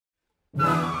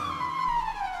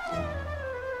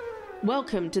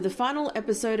Welcome to the final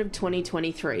episode of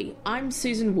 2023. I'm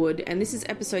Susan Wood, and this is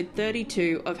episode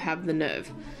 32 of Have the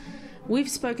Nerve. We've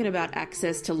spoken about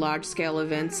access to large-scale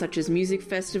events such as music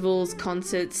festivals,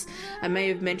 concerts. I may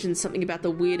have mentioned something about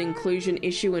the weird inclusion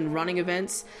issue in running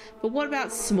events, but what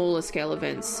about smaller scale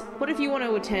events? What if you want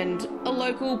to attend a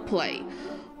local play?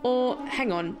 Or,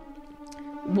 hang on,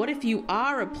 what if you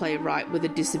are a playwright with a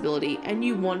disability and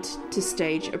you want to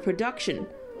stage a production?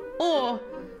 Or,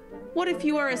 what if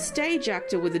you are a stage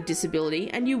actor with a disability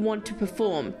and you want to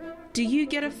perform? Do you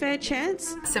get a fair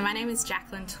chance? So my name is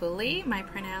Jacqueline Tooley. My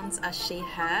pronouns are she,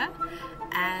 her,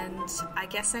 and I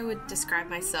guess I would describe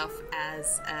myself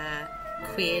as a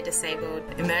queer, disabled,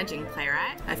 emerging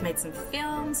playwright. I've made some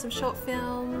films, some short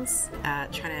films,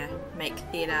 trying to make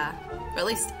theatre, or at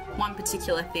least one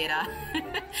particular theatre,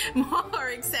 more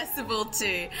accessible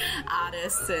to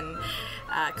artists and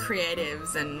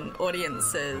creatives and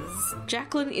audiences.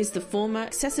 Jacqueline is the former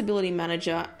accessibility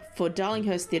manager for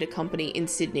Darlinghurst Theatre Company in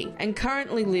Sydney and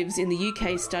currently lives in the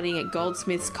UK studying at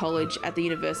Goldsmith's College at the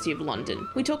University of London.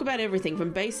 We talk about everything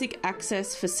from basic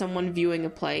access for someone viewing a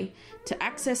play to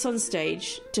access on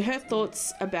stage to her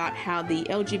thoughts about how the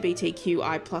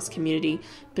LGBTQI+ community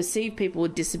perceive people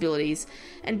with disabilities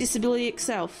and disability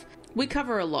itself. We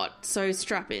cover a lot, so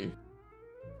strap in.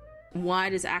 Why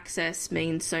does access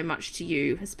mean so much to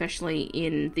you, especially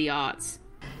in the arts?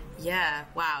 Yeah,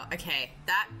 wow, okay.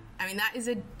 That is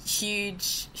a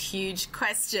huge, huge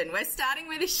question. We're starting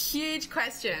with a huge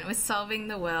question. We're solving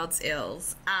the world's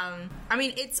ills.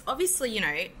 It's obviously,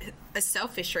 a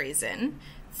selfish reason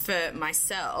for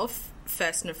myself,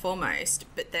 first and foremost,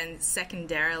 but then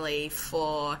secondarily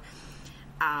for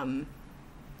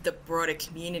the broader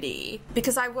community.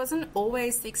 Because I wasn't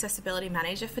always the accessibility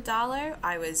manager for Darlo.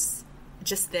 I was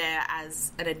just there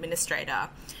as an administrator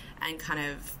and kind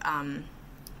of...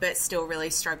 but still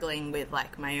really struggling with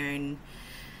like my own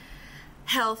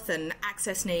health and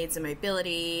access needs and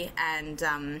mobility, and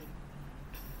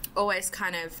always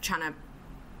kind of trying to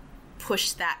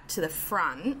push that to the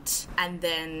front. And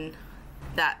then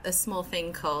a small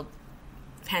thing called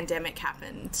pandemic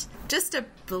happened. Just a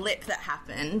blip that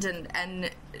happened and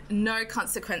no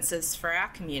consequences for our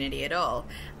community at all.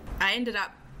 I ended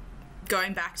up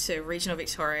going back to regional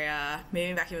Victoria,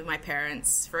 moving back in with my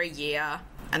parents for a year,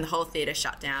 and the whole theatre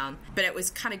shut down. But it was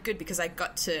kind of good because I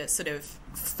got to sort of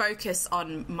focus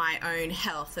on my own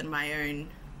health and my own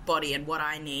body and what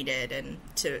I needed, and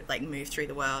to like move through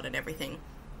the world and everything.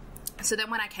 So then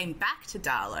when I came back to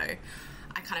Darlo,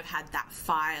 I kind of had that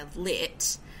fire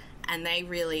lit, and they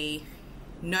really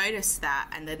noticed that,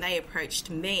 and then they approached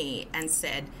me and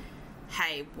said,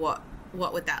 hey, what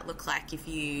would that look like if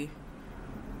you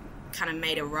kind of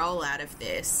made a role out of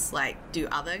this? Like, do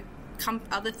other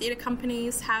theatre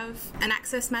companies have an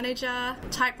access manager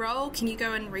type role? Can you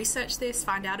go and research this,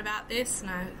 find out about this? And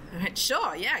I went,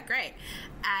 sure, yeah, great.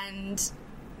 And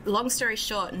long story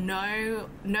short, no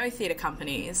theatre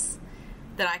companies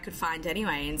that I could find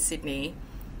anyway in Sydney.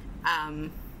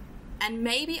 And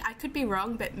maybe, I could be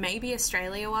wrong, but maybe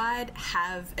Australia-wide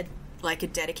have a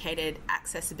dedicated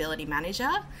accessibility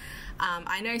manager.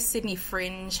 I know Sydney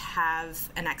Fringe have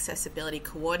an accessibility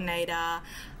coordinator.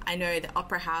 I know the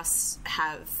Opera House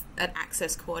have an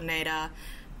access coordinator,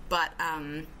 but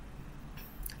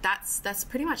that's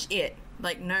pretty much it.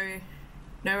 Like nowhere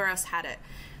else had it.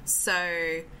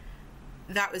 So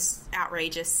that was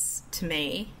outrageous to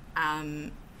me.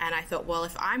 And I thought, well,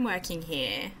 if I'm working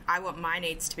here, I want my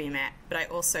needs to be met, but I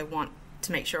also want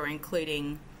to make sure we're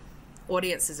including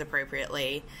audiences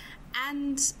appropriately.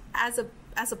 And as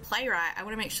a playwright, I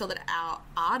want to make sure that our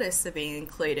artists are being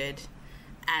included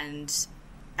and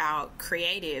our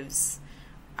creatives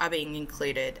are being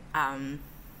included.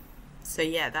 So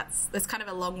yeah, that's kind of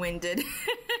a long-winded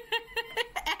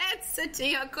answer to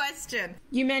your question.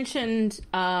 You mentioned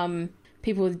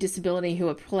people with disability who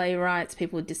are playwrights,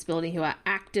 people with disability who are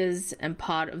actors and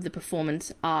part of the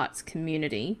performance arts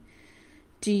community.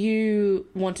 Do you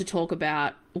want to talk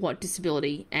about what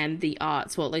disability and the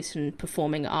arts, or at least in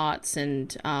performing arts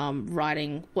and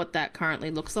writing, what that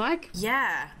currently looks like?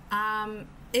 Yeah,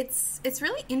 it's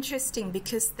really interesting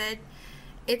because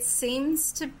it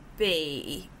seems to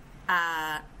be.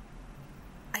 I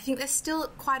think there's still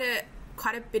quite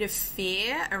a bit of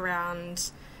fear around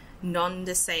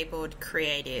non-disabled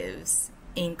creatives,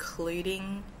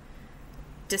 including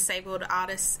disabled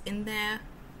artists in their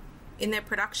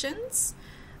productions.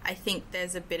 I think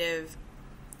there's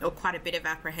quite a bit of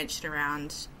apprehension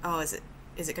around,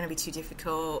 is it going to be too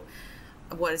difficult?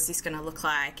 What is this going to look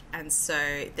like? And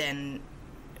so then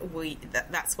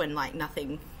that's when like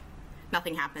nothing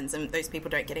nothing happens and those people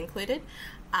don't get included.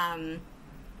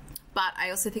 But I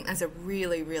also think there's a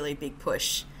really, really big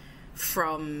push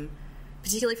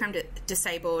particularly from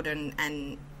disabled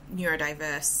and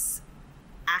neurodiverse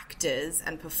actors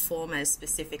and performers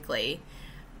specifically,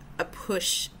 a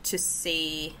push to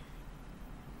see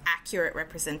accurate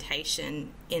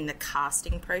representation in the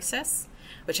casting process,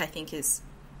 which I think is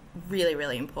really,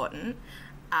 really important.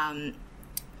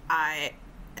 I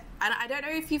don't know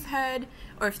if you've heard,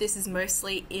 or if this is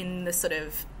mostly in the sort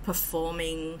of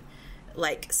performing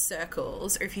like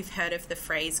circles, or if you've heard of the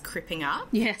phrase cripping up.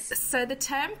 Yes. So the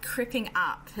term cripping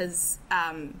up has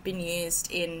been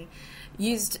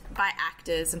used by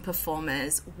actors and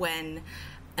performers when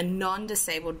a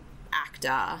non-disabled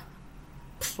actor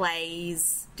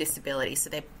plays disability. So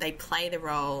they play the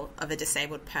role of a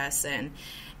disabled person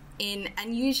and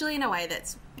usually in a way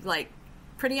that's like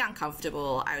pretty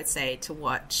uncomfortable, I would say, to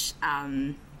watch.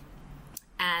 And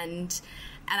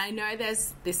I know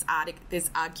there's this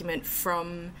argument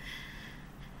from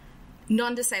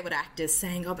non-disabled actors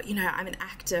saying, oh, but, you know, I'm an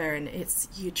actor and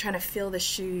you're trying to fill the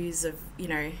shoes of, you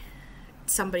know,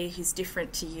 somebody who's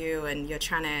different to you and you're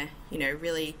trying to, you know,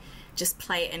 really just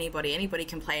play anybody. Anybody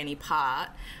can play any part.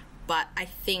 But I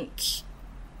think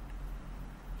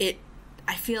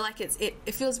I feel like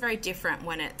it feels very different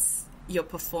when you're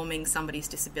performing somebody's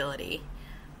disability.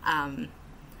 I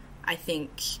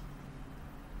think,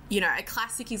 you know, a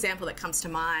classic example that comes to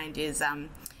mind is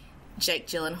Jake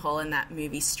Gyllenhaal in that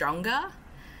movie Stronger,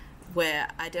 where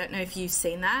I don't know if you've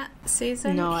seen that,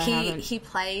 Susan. No, I haven't. He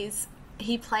plays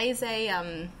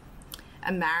a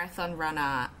marathon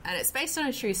runner, and it's based on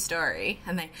a true story,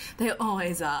 and they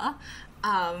always are.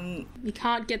 You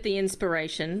can't get the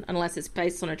inspiration unless it's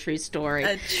based on a true story.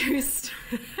 A true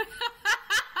story.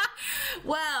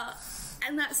 Well,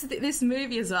 and that's this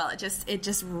movie as well. It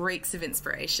just reeks of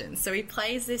inspiration. So he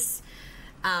plays this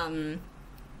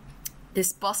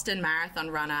Boston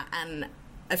marathon runner, and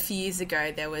a few years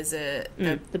ago there was the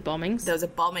bombings. There was a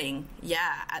bombing,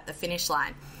 at the finish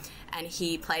line, and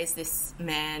he plays this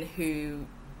man who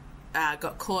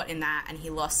got caught in that, and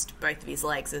he lost both of his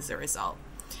legs as a result.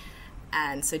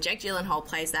 And so Jake Gyllenhaal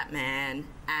plays that man,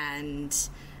 and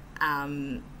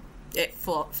it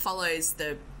follows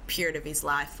the period of his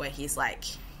life where he's like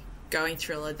going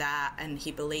through all of that, and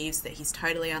he believes that he's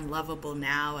totally unlovable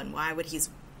now, and why would his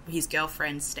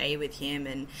girlfriend stay with him,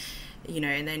 and you know,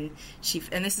 and then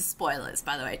and this is spoilers,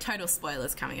 by the way, total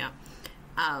spoilers coming up.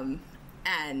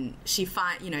 And she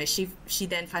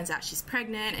then finds out she's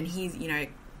pregnant, and he, you know,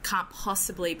 can't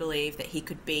possibly believe that he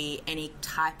could be any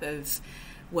type of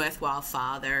worthwhile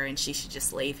father, and she should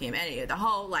just leave him. Anyway, the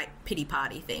whole like pity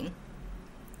party thing.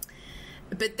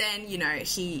 But then, you know,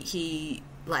 he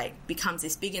like becomes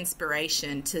this big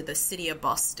inspiration to the city of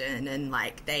Boston, and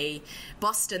like the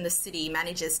city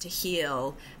manages to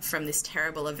heal from this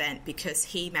terrible event because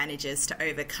he manages to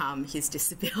overcome his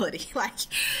disability. Like,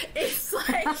 it's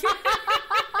like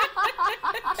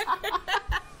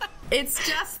it's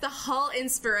just the whole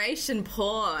inspiration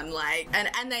porn, like,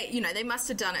 and they, you know, they must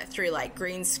have done it through like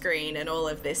green screen and all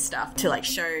of this stuff to like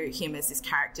show him as this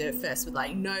character first with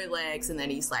like no legs, and then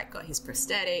he's like got his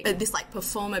prosthetic, this like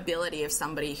performability of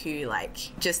somebody who like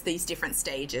just these different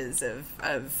stages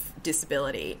of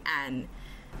disability. And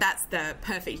that's the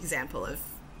perfect example of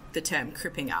the term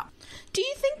cripping up. Do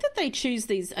you think that they choose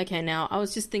these? Okay, now I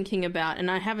was just thinking about, and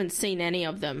I haven't seen any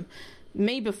of them,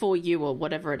 Me Before You or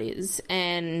whatever it is,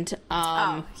 and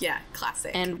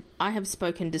classic. And I have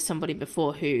spoken to somebody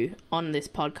before who on this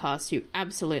podcast who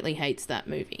absolutely hates that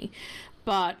movie,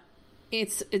 but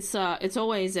it's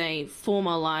always a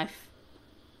former life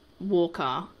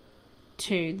walker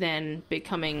to then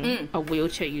becoming a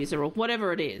wheelchair user or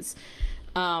whatever it is.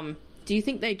 Do you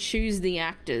think they choose the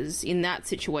actors in that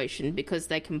situation because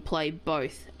they can play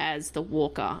both as the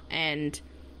walker and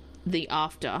the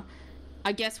after?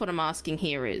 I guess what I'm asking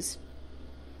here is...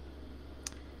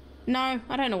 No,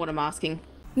 I don't know what I'm asking.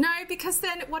 No, because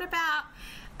then what about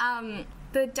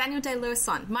the Daniel Day-Lewis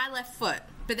one, My Left Foot?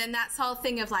 But then that's whole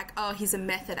thing of like, oh, he's a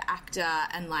method actor,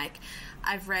 and like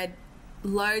I've read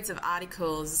loads of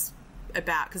articles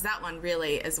about, because that one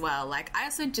really as well, like I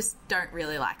also just don't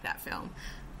really like that film,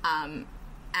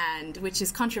 and which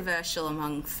is controversial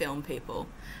among film people.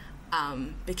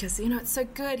 Because, you know, it's so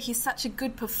good. He's such a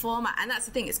good performer. And that's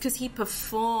the thing. It's because he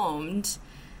performed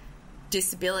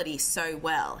disability so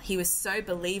well. He was so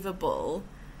believable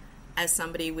as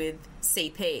somebody with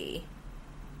CP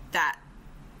that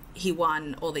he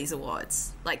won all these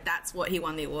awards. Like, that's what he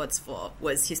won the awards for,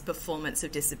 was his performance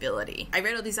of disability. I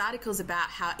read all these articles about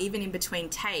how even in between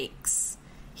takes,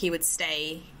 he would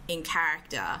stay in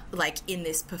character, like in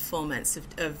this performance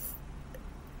of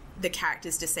the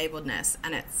character's disabledness,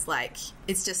 and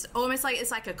it's just almost like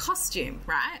it's like a costume,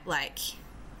 right? Like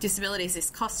disability is this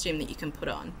costume that you can put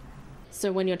on.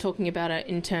 So when you're talking about it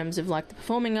in terms of like the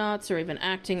performing arts or even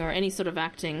acting or any sort of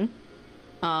acting,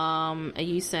 are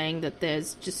you saying that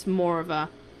there's just more of a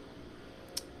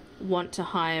want to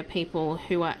hire people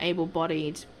who are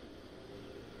able-bodied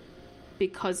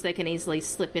because they can easily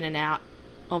slip in and out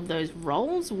of those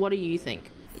roles? What do you think?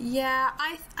 Yeah,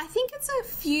 I think it's a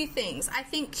few things. I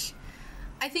think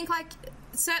like,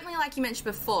 certainly like you mentioned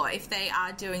before, if they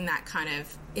are doing that kind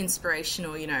of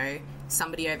inspirational, you know,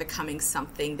 somebody overcoming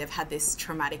something, they've had this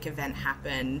traumatic event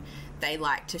happen, they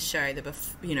like to show the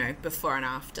before and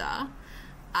after.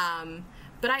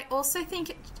 But I also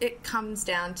think it comes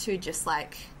down to just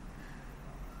like,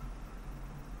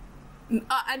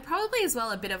 and probably as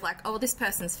well a bit of like, oh, this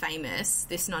person's famous,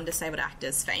 this non-disabled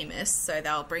actor's famous, so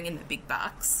they'll bring in the big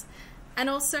bucks. And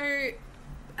also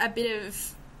a bit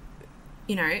of,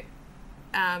 you know,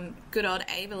 good old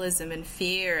ableism and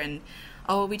fear and,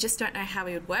 oh, we just don't know how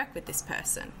we would work with this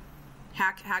person.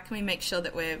 How can we make sure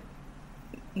that we're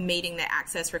meeting their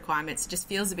access requirements? It just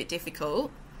feels a bit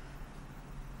difficult.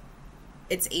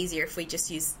 It's easier if we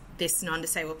just use this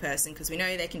non-disabled person because we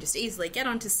know they can just easily get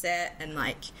onto set and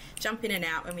like jump in and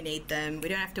out when we need them. We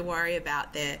don't have to worry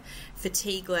about their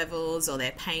fatigue levels or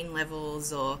their pain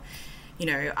levels, or, you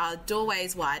know, are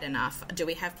doorways wide enough? Do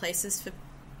we have places for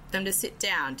them to sit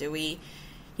down? Do we,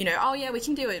 you know, oh yeah, we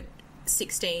can do a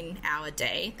 16-hour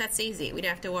day. That's easy. We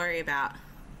don't have to worry about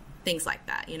things like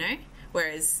that, you know?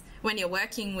 Whereas when you're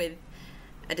working with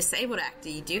a disabled actor,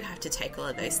 you do have to take all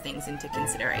of those things into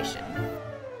consideration.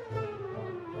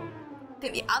 I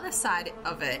think the other side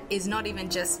of it is not even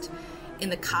just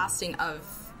in the casting of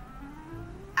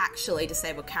actually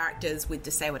disabled characters with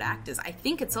disabled actors. I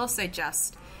think it's also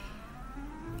just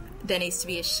there needs to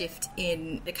be a shift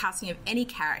in the casting of any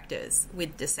characters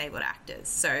with disabled actors.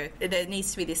 So there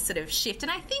needs to be this sort of shift,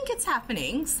 and I think it's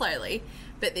happening slowly,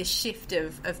 but this shift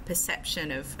of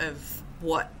perception of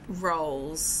what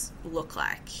roles look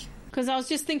like. Because I was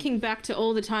just thinking back to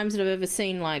all the times that I've ever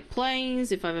seen, like,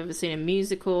 plays, if I've ever seen a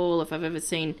musical, if I've ever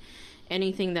seen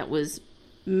anything that was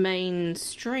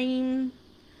mainstream,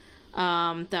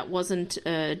 that wasn't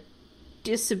a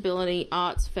disability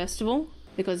arts festival.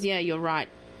 Because, yeah, you're right,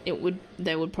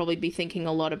 they would probably be thinking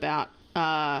a lot about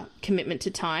commitment to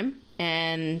time.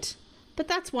 But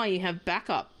that's why you have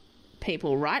backup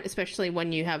people, right? Especially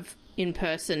when you have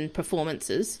in-person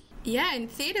performances. Yeah, in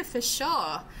theatre for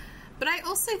sure. But I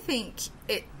also think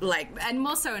it, like, and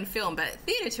more so in film, but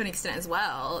theatre to an extent as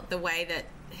well, the way that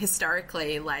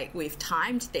historically, like, we've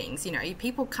timed things, you know,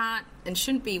 people can't and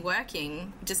shouldn't be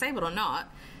working, disabled or not,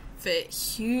 for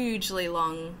hugely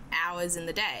long hours in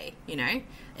the day, you know.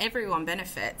 Everyone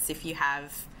benefits if you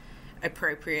have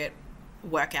appropriate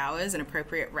work hours and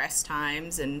appropriate rest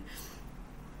times and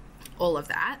all of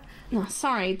that. Oh,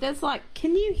 sorry, there's like,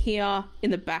 can you hear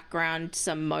in the background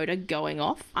some motor going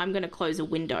off? I'm going to close a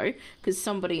window because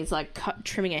somebody's like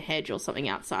trimming a hedge or something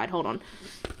outside. Hold on.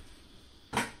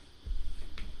 Oh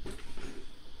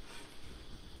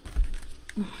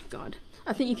my God.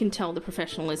 I think you can tell the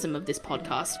professionalism of this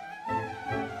podcast.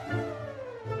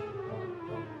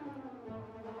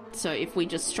 So if we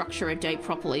just structure a day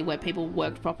properly where people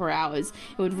worked proper hours,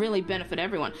 it would really benefit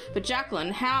everyone. But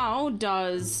Jacqueline, how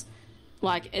does,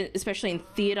 like, especially in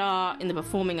theatre, in the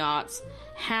performing arts,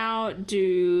 how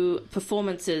do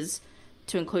performances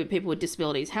to include people with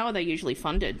disabilities, how are they usually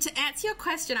funded? To answer your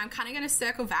question, I'm kind of going to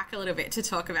circle back a little bit to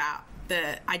talk about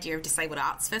the idea of disabled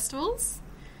arts festivals.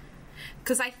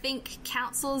 Because I think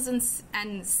councils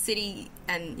and city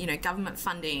and, you know, government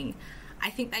funding, I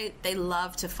think they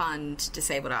love to fund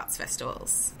disabled arts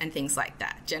festivals and things like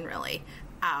that generally.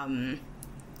 And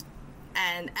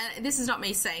this is not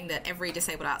me saying that every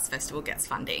disabled arts festival gets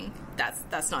funding.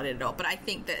 That's not it at all. But I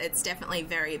think that it's definitely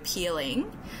very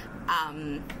appealing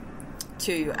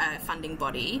to a funding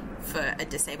body for a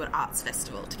disabled arts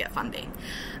festival to get funding.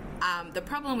 The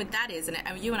problem with that is, and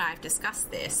you and I have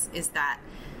discussed this, is that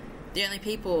the only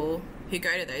people who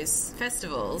go to those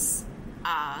festivals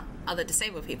are other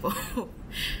disabled people.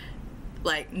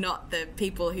 Like, not the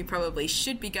people who probably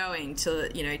should be going to,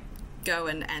 you know, go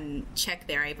and check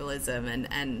their ableism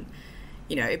and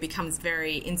you know, it becomes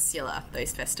very insular,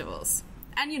 those festivals.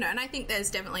 And, you know, and I think there's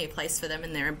definitely a place for them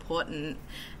and they're important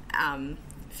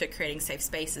for creating safe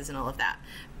spaces and all of that.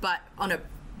 But on a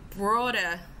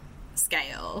broader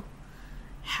scale,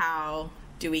 how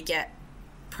do we get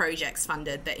projects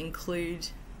funded that include,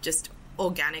 just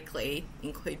organically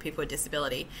include people with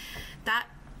disability? That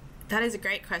is a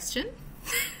great question.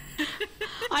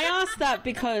 I asked that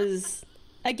because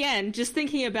again, just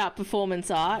thinking about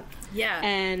performance art. Yeah.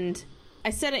 And I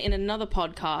said it in another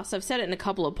podcast. I've said it in a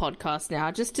couple of podcasts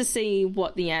now, just to see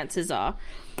what the answers are.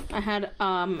 I had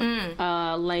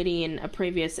a lady in a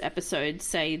previous episode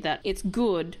say that it's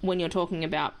good when you're talking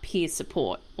about peer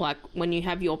support, like when you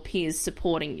have your peers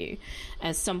supporting you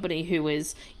as somebody who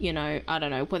is, you know, I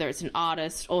don't know, whether it's an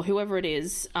artist or whoever it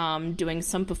is, doing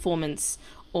some performance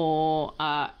or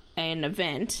an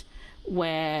event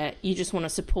where you just want to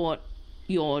support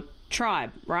your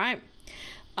tribe, right?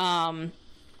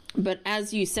 But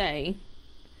as you say,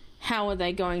 how are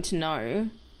they going to know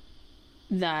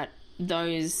that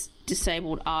those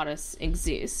disabled artists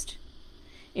exist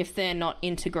if they're not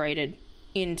integrated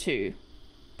into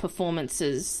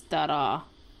performances that are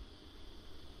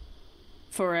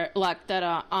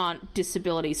aren't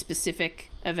disability specific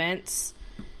events?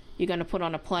 You're going to put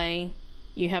on a play,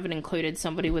 you haven't included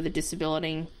somebody with a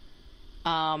disability,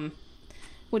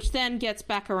 which then gets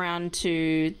back around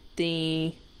to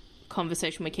the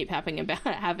conversation we keep having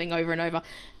over and over.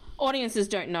 Audiences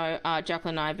don't know,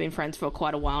 Jacqueline and I have been friends for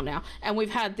quite a while now, and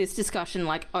we've had this discussion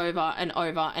like over and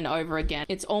over and over again.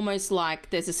 It's almost like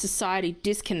there's a society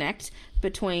disconnect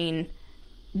between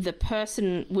the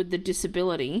person with the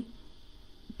disability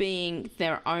being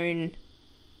their own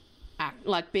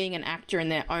like being an actor in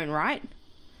their own right,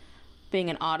 being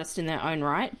an artist in their own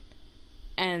right,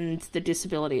 and the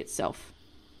disability itself.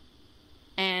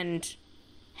 And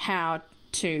how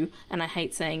to, and I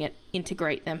hate saying it,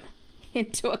 integrate them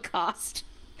into a cast.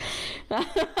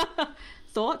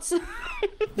 Thoughts?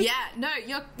 Yeah, no,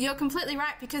 you're completely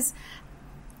right, because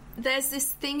there's this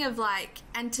thing of like,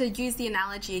 and to use the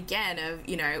analogy again of,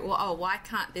 you know, well, oh, why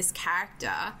can't this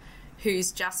character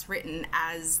who's just written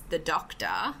as the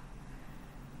doctor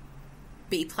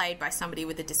be played by somebody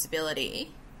with a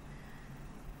disability?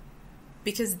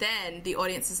 Because then the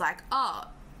audience is like, oh,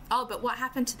 but what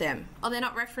happened to them? Oh, they're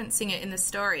not referencing it in the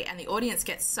story. And the audience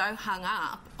gets so hung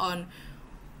up on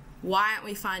why aren't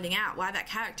we finding out why that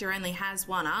character only has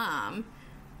one arm,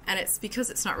 and it's because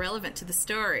it's not relevant to the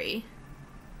story.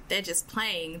 They're just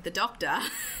playing the doctor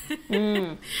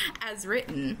as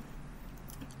written.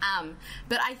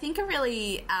 But I think a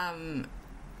really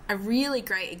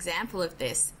great example of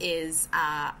this is,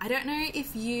 I don't know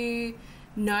if you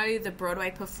know the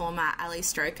Broadway performer Ali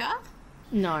Stroker.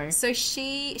 No. So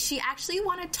she actually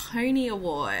won a Tony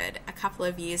Award a couple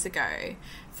of years ago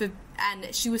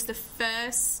and she was the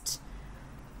first,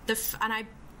 and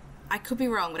I could be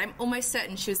wrong, but I'm almost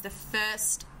certain she was the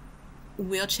first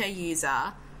wheelchair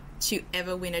user to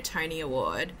ever win a Tony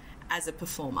Award as a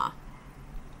performer.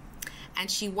 And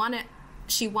she won it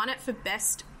for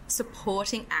Best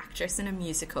Supporting Actress in a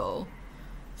Musical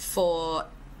for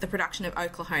the production of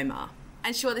Oklahoma.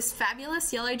 And she wore this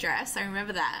fabulous yellow dress, I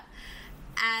remember that.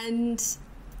 And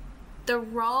the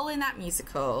role in that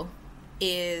musical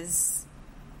is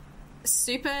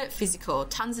super physical,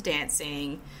 tons of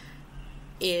dancing,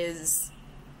 is,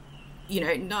 you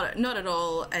know, not at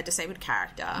all a disabled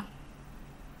character.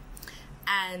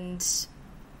 And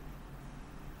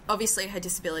obviously her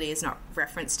disability is not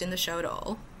referenced in the show at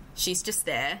all. She's just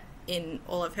there in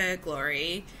all of her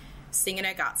glory, singing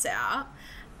her guts out.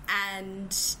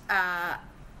 And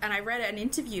I read an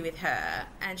interview with her,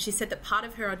 and she said that part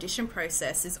of her audition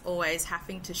process is always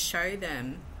having to show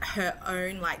them her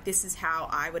own, like, this is how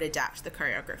I would adapt the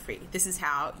choreography. This is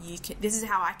how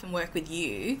I can work with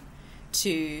you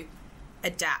to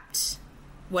adapt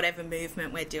whatever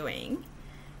movement we're doing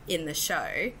in the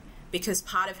show, because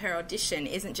part of her audition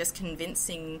isn't just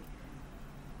convincing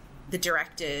the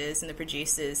directors and the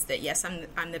producers that, yes,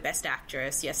 I'm the best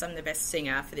actress, yes, I'm the best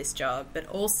singer for this job, but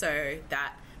also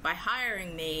that by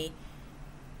hiring me,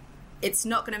 it's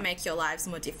not going to make your lives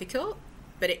more difficult,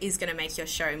 but it is going to make your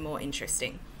show more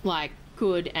interesting. Like,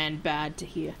 good and bad to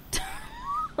hear.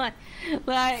 like,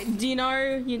 do you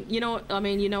know, you know what I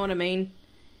mean? You know what I mean?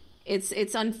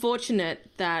 It's unfortunate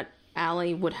that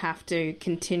Ali would have to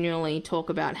continually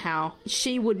talk about how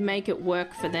she would make it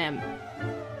work for them.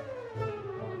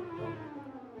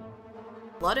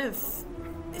 A lot of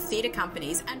theatre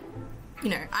companies, and, you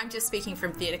know, I'm just speaking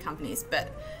from theatre companies,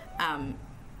 but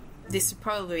this would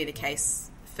probably be the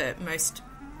case for most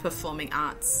performing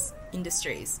arts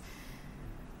industries,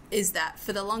 is that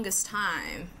for the longest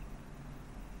time,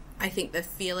 I think the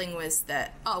feeling was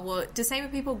that, oh, well,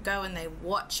 disabled people go and they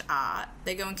watch art,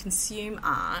 they go and consume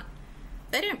art,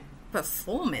 they don't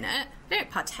perform in it, they don't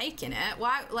partake in it.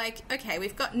 Why? Like, okay,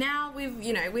 we've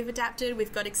adapted,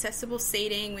 we've got accessible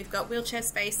seating, we've got wheelchair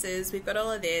spaces, we've got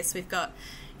all of this, we've got,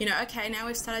 you know, okay, now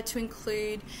we've started to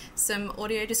include some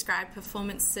audio described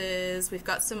performances, we've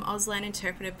got some Auslan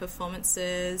interpreted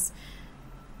performances,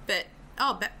 but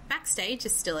backstage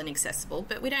is still inaccessible,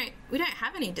 but we don't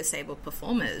have any disabled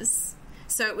performers.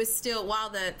 So it was still, while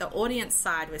the audience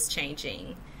side was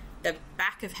changing, the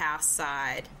back of house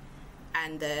side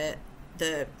and the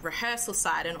rehearsal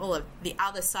side and all of the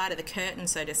other side of the curtain,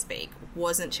 so to speak,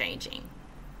 wasn't changing.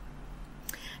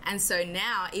 And so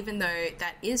now, even though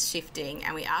that is shifting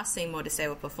and we are seeing more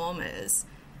disabled performers,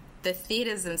 the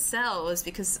theatres themselves,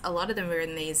 because a lot of them are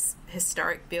in these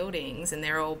historic buildings and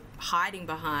they're all hiding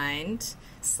behind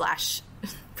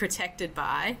 / protected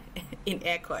by, in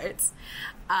air quotes,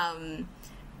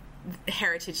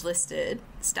 heritage listed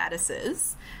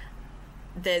statuses,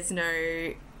 there's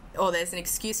an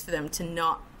excuse for them to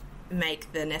not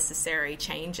make the necessary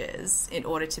changes in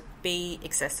order to be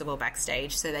accessible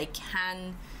backstage, so they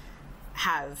can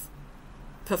have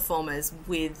performers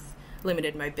with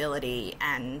limited mobility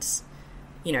and,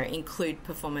 you know, include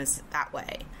performers that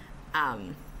way.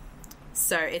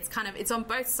 So it's on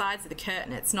both sides of the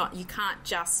curtain. It's not, you can't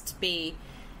just be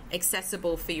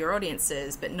accessible for your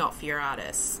audiences but not for your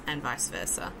artists, and vice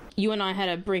versa. You and I had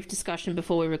a brief discussion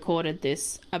before we recorded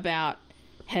this about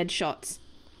headshots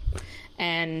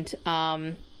and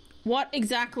what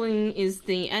exactly is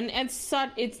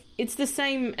it's the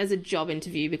same as a job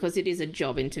interview, because it is a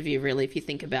job interview, really, if you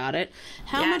think about it.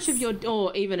 How much of your,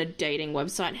 or even a dating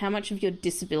website, how much of your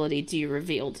disability do you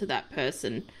reveal to that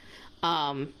person?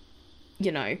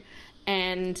 You know,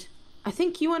 and I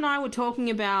think you and I were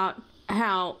talking about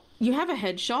how you have a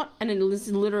headshot and it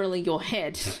is literally your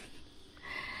head.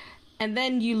 And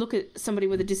then you look at somebody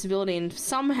with a disability and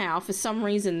somehow, for some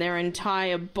reason, their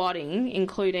entire body,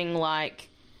 including, like,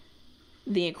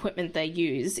 the equipment they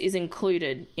use, is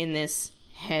included in this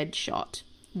headshot.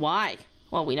 Why?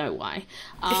 Well, we know why.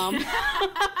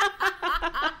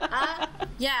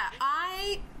 Yeah,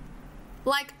 I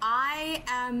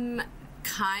am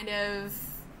kind of...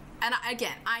 And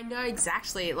again, I know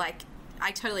exactly, like,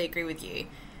 I totally agree with you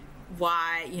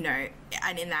why, you know,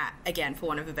 and in that, again, for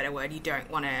want of a better word, you don't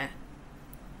want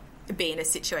to be in a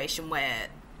situation where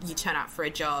you turn up for a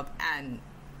job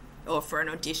or for an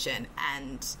audition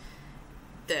and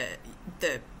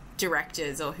the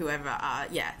directors or whoever are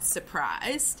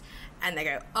surprised, and they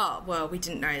go, oh, well, we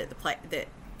didn't know that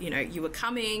you know, you were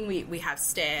coming, we have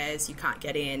stairs, you can't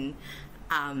get in,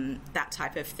 that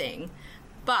type of thing.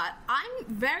 But I'm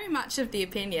very much of the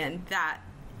opinion that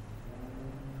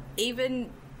even,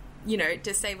 you know,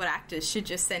 disabled actors should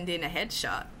just send in a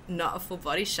headshot, not a full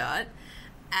body shot.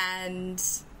 And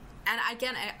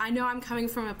again, I know I'm coming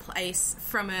from a place,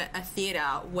 from a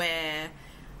theatre where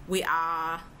we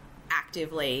are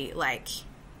actively, like,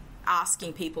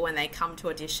 asking people when they come to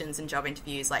auditions and job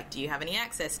interviews, like, do you have any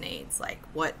access needs? Like,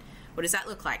 what does that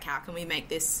look like? How can we make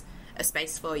this a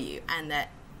space for you? And that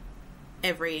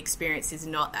every experience is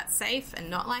not that safe and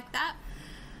not like that.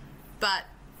 But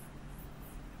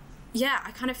yeah,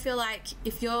 I kind of feel like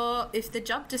if the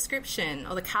job description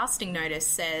or the casting notice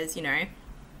says, you know,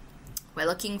 we're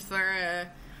looking for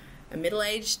a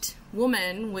middle-aged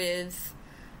woman with,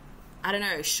 I don't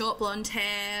know, short blonde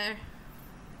hair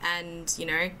and, you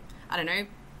know, I don't know,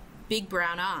 big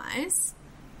brown eyes,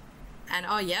 and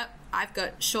oh yep, I've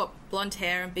got short blonde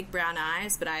hair and big brown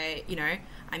eyes, but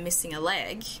I'm missing a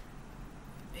leg.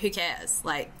 Who cares?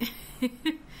 Like,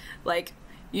 like,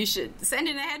 you should send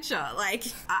in a headshot. Like,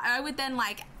 I would then,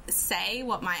 like, say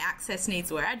what my access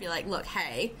needs were. I'd be like, look,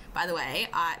 hey, by the way,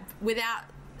 without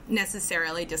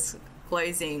necessarily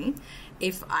disclosing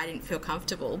if I didn't feel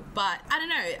comfortable. But I don't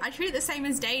know, I treat it the same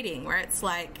as dating, where it's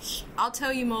like, I'll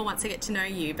tell you more once I get to know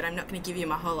you, but I'm not going to give you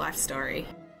my whole life story.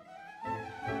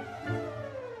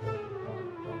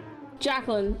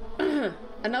 Jacqueline,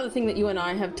 another thing that you and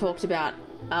I have talked about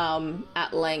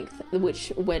at length,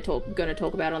 which we're going to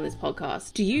talk about on this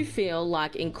podcast. Do you feel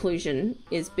like inclusion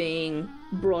is being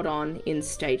brought on in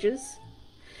stages?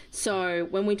 So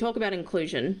when we talk about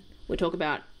inclusion, we talk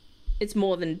about it's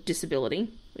more than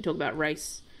disability. We talk about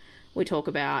race. We talk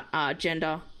about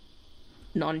gender,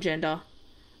 non-gender,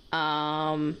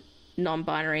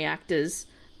 non-binary actors,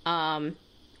 all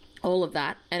of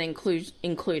that, and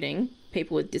including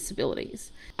people with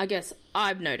disabilities. I guess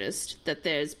I've noticed that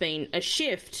there's been a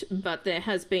shift, but there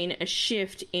has been a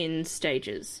shift in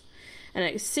stages. And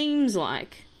it seems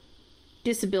like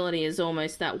disability is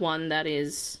almost that one that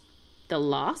is the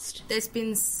last. There's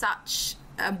been such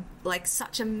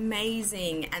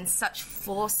amazing and such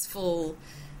forceful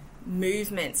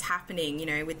movements happening, you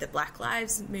know, with the Black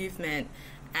Lives movement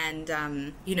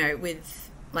and, you know, with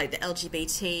like the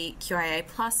LGBTQIA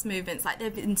plus movements. Like, there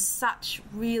have been such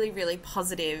really, really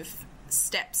positive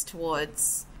steps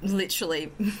towards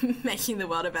literally making the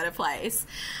world a better place.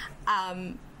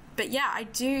 yeah, I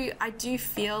do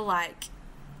feel like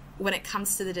when it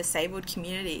comes to the disabled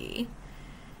community,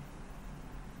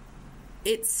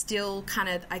 it's still kind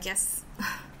of, I guess,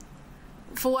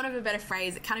 for want of a better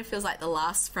phrase, it kind of feels like the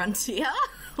last frontier,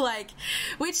 like,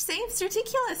 which seems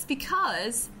ridiculous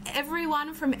because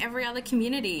everyone from every other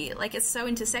community, like, it's so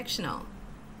intersectional.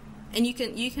 And you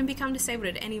can become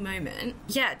disabled at any moment.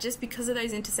 Yeah, just because of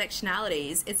those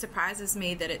intersectionalities, it surprises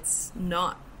me that it's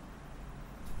not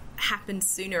happened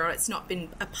sooner, or it's not been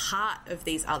a part of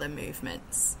these other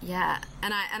movements. Yeah,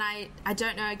 and I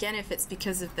don't know, again, if it's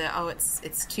because of the,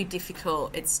 it's too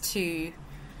difficult,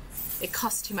 it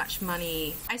costs too much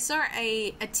money. I saw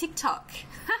a TikTok.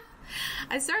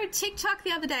 I saw a TikTok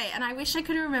the other day, and I wish I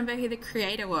could remember who the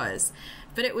creator was,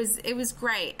 but it was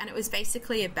great, and it was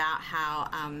basically about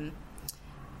how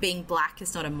being black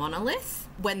is not a monolith.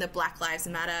 When the Black Lives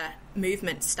Matter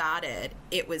movement started,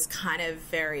 it was kind of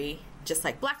very just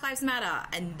like Black Lives Matter,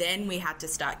 and then we had to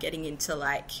start getting into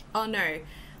like, oh no,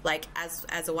 like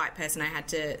as a white person I had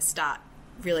to start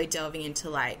really delving into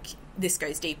like, this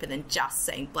goes deeper than just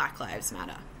saying Black Lives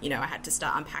Matter. You know, I had to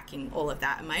start unpacking all of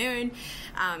that on my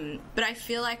own. But I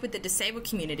feel like with the disabled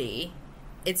community,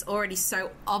 it's already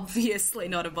so obviously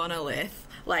not a monolith.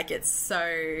 Like, it's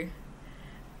so...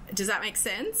 Does that make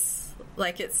sense?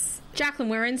 Like, it's... Jacqueline,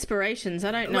 we're inspirations.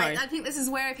 I don't know. Like, I think this is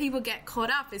where people get caught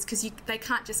up, is because they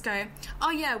can't just go,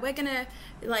 oh yeah, we're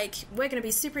gonna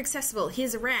be super accessible.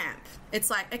 Here's a ramp. It's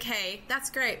like, okay, that's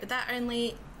great, but that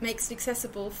only makes it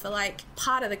accessible for like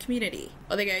part of the community.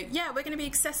 Or they go, yeah, we're gonna be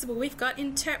accessible. We've got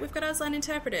Auslan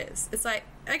interpreters. It's like,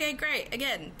 okay, great,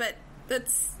 again, but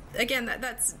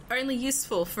that's only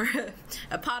useful for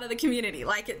a part of the community.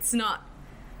 Like, it's not.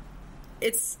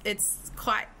 It's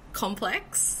quite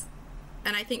complex.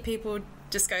 And I think people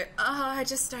just go, oh, I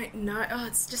just don't know. Oh,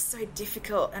 it's just so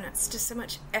difficult, and it's just so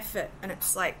much effort, and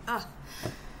it's like, oh.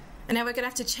 And now we're going to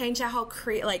have to change our whole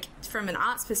from an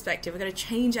arts perspective, we're going to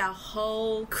change our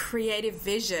whole creative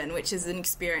vision, which is an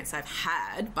experience I've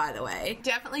had, by the way.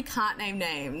 Definitely can't name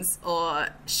names or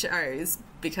shows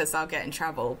because I'll get in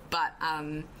trouble. But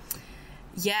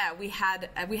yeah, we had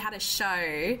a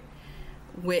show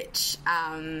which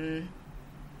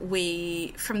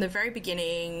we, from the very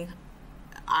beginning,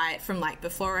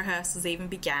 before rehearsals even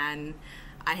began,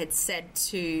 I had said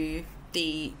to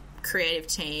the creative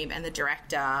team and the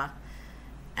director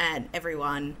and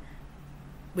everyone,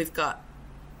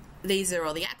 these are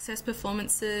all the access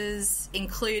performances,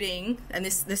 including, and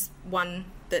this one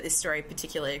that this story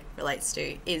particularly relates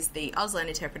to, is the Auslan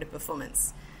interpreter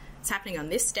performance. It's happening on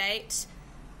this date.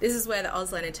 This is where the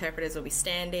Auslan interpreters will be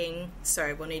standing,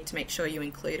 so we'll need to make sure you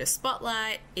include a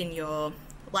spotlight in your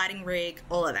lighting rig,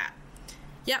 all of that.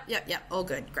 Yep, all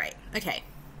good, great, okay.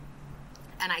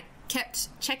 And I kept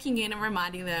checking in and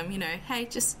reminding them, hey,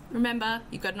 just remember,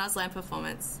 you've got an Auslan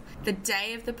performance. The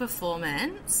day of the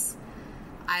performance,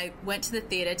 I went to the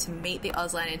theatre to meet the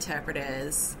Auslan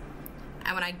interpreters,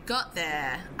 and when I got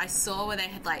there, I saw where they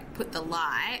had, put the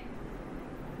light,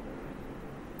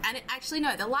 and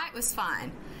the light was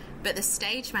fine, but the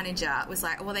stage manager was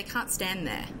like, well, they can't stand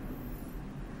there.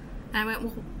 And I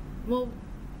went, well,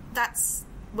 that's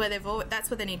where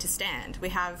they need to stand. We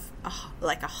have a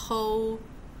whole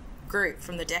group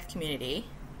from the deaf community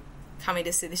coming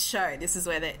to see this show. This is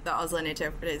where the Auslan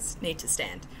interpreters need to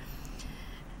stand.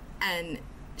 And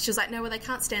she was like, no, well, they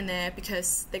can't stand there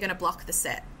because they're going to block the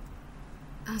set.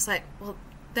 I was like, well,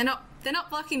 they're not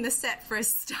blocking the set for a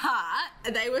start.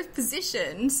 They were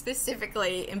positioned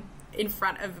specifically in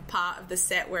front of a part of the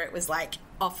set where it was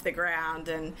off the ground,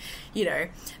 and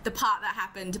the part that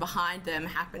happened behind them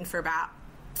happened for about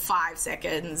 5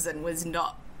 seconds and was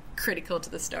not critical to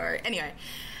the story. Anyway,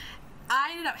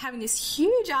 I ended up having this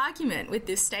huge argument with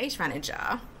this stage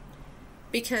manager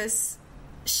because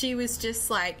she was just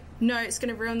like, no, it's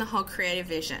going to ruin the whole creative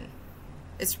vision.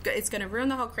 It's going to ruin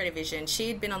the whole creative vision. She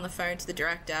had been on the phone to the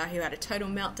director, who had a total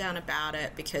meltdown about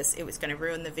it because it was going to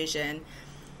ruin the vision.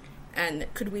 And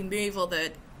could we move all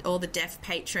the deaf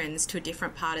patrons to a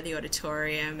different part of the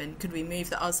auditorium, and could we move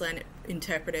the Auslan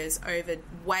interpreters over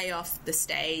way off the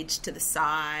stage to the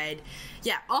side?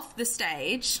 Yeah, off the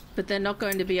stage. But they're not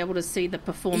going to be able to see the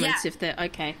performance if they're...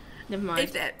 Okay, never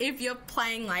mind. If you're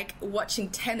playing, watching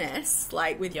tennis,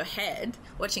 with your head,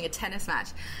 watching a tennis match.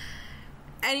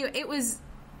 Anyway, it was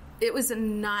a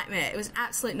nightmare. It was an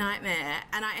absolute nightmare.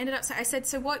 And I said,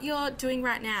 so what you're doing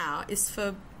right now is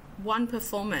for one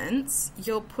performance,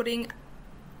 you're putting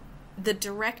the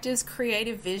director's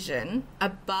creative vision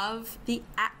above the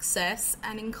access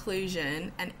and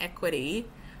inclusion and equity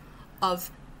of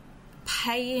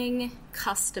paying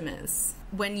customers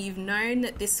when you've known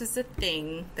that this was a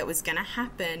thing that was going to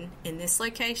happen in this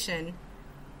location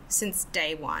since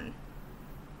day one.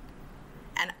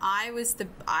 And I was the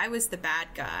bad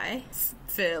guy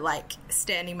for, like,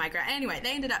 standing my ground. Anyway,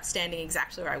 they ended up standing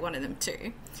exactly where I wanted them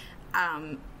to.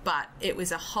 But it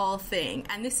was a whole thing.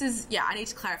 And this is, I need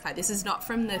to clarify, this is not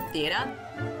from the theatre.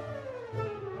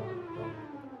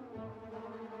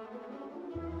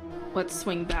 Let's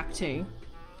swing back to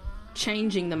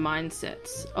changing the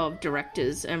mindsets of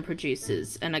directors and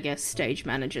producers and, I guess, stage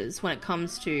managers when it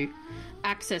comes to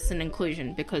access and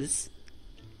inclusion, because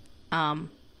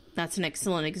that's an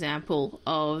excellent example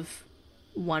of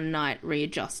one night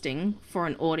readjusting for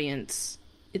an audience.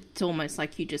 It's almost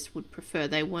like you just would prefer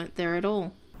they weren't there at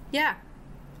all. Yeah.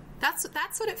 That's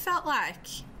what it felt like.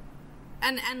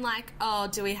 And like, oh,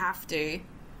 do we have to?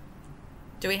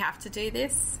 Do we have to do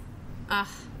this? Ugh.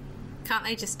 Can't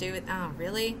they just do it? Oh,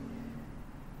 really?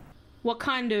 What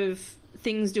kind of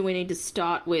things do we need to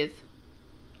start with?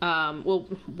 I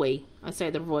say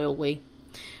the royal we.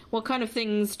 What kind of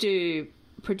things do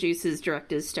producers,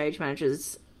 directors, stage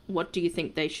managers, what do you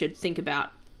think they should think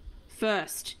about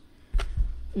first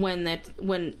when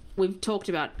we've talked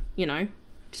about,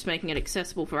 just making it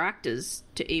accessible for actors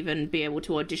to even be able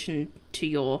to audition to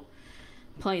your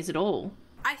plays at all?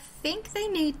 I think they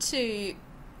need to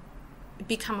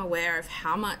become aware of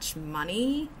how much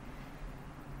money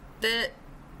the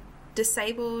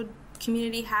disabled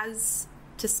community has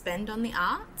to spend on the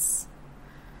arts.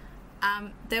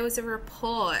 There was a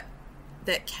report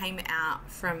that came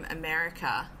out from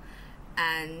America,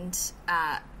 and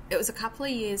it was a couple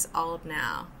of years old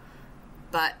now,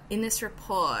 but in this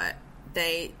report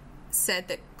they said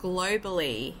that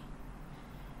globally,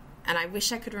 and I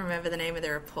wish I could remember the name of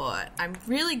the report. I'm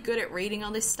really good at reading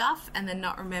all this stuff and then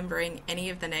not remembering any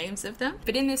of the names of them.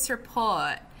 But in this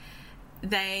report,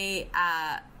 they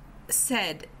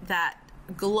said that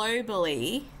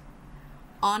globally,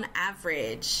 on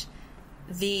average,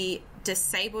 the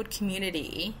disabled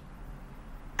community,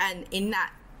 and in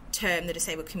that term, the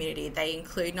disabled community, they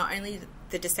include not only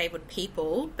the disabled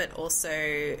people, but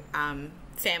also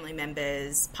family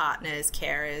members, partners,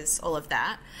 carers, all of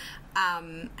that,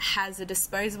 has a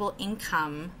disposable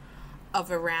income of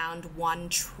around $1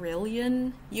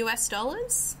 trillion US.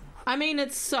 I mean,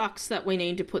 it sucks that we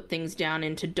need to put things down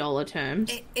into dollar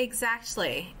terms.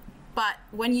 Exactly. But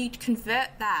when you convert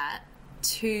that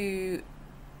to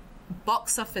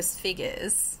box office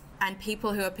figures and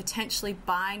people who are potentially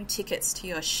buying tickets to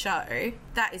your show,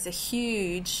 that is a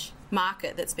huge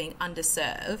market that's being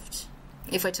underserved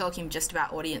if we're talking just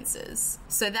about audiences.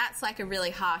 So that's like a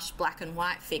really harsh black and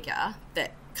white figure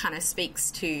that kind of speaks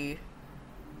to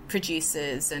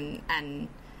producers and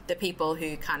the people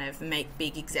who kind of make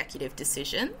big executive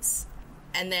decisions.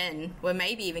 And then we're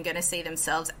maybe even going to see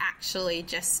themselves actually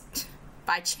just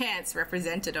by chance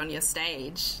represented on your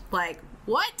stage. Like,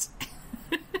 what?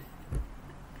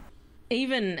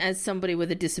 Even as somebody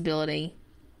with a disability,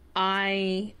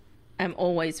 I am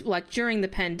always, like during the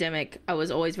pandemic, I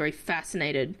was always very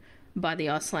fascinated by the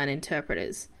Auslan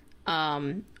interpreters,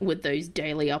 with those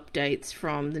daily updates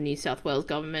from the New South Wales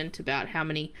government about how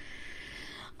many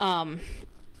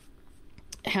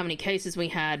cases we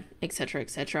had, etc.,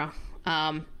 etc.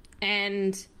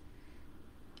 And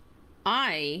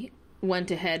I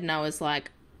went ahead and I was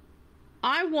like,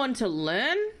 I want to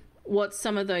learn what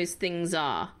some of those things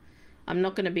are. I'm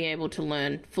not going to be able to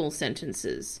learn full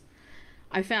sentences.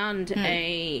 I found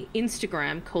a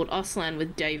Instagram called Auslan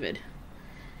with David.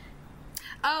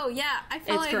 Oh yeah, I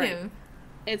follow him.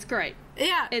 It's great.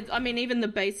 Yeah. I mean, even the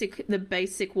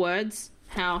basic words,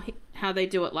 how they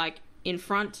do it, like in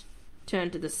front,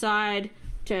 turn to the side,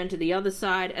 turn to the other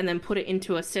side, and then put it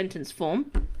into a sentence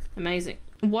form. Amazing.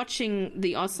 Watching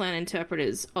the Auslan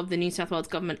interpreters of the New South Wales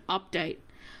government update,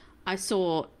 I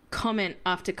saw comment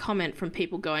after comment from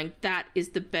people going, that is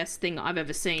the best thing I've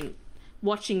ever seen.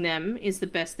 Watching them is the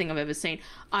best thing I've ever seen.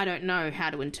 I don't know how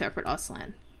to interpret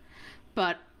Auslan,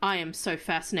 but I am so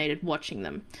fascinated watching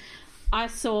them. I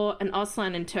saw an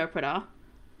Auslan interpreter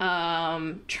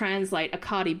translate a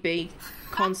Cardi B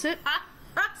concert.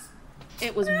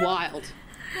 It was wild.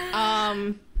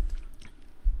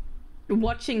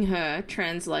 Watching her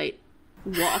translate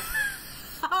WAP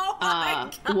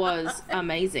was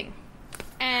amazing.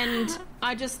 And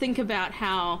I just think about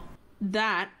how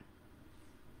that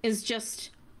is just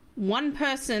one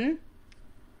person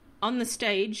on the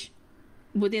stage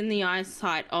within the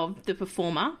eyesight of the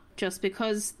performer. Just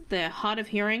because they're hard of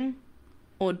hearing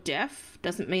or deaf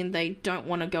doesn't mean they don't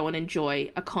want to go and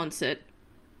enjoy a concert.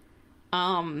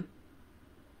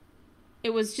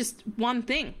 it was just one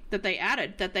thing that they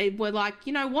added, that they were like,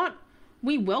 you know what?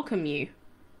 We welcome you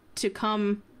to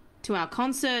come to our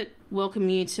concert, welcome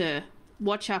you to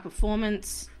watch our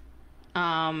performance,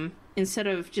 instead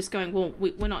of just going, well,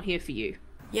 we're not here for you.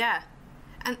 Yeah.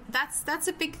 And that's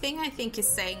a big thing, I think, is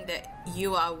saying that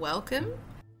you are welcome.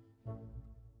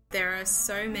 There are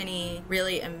so many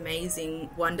really amazing,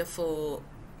 wonderful,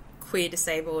 queer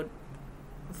disabled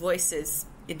voices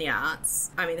in the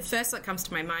arts. I mean, the first that comes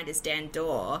to my mind is Dan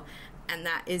Dorr, and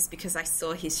that is because I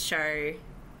saw his show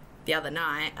the other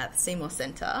night at the Seymour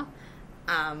Centre,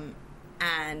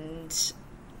 and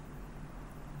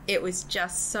it was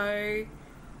just so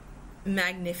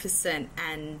magnificent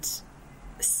and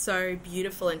so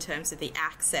beautiful in terms of the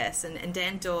access. And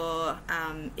Dan Dorr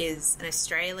is an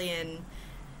Australian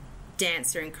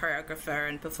dancer and choreographer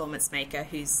and performance maker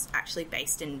who's actually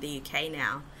based in the UK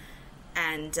now,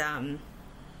 and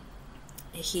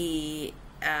he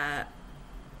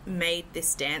made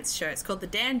this dance show. It's called the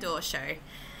Dan Dorr Show,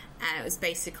 and it was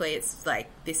basically, it's like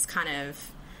this kind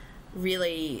of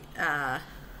really I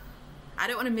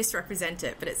don't want to misrepresent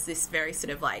it, but it's this very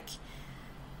sort of like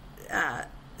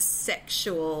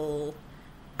sexual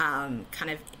kind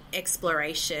of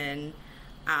exploration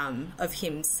of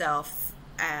himself.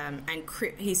 And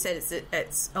he said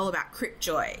it's all about Crip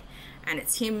Joy, and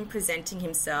it's him presenting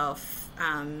himself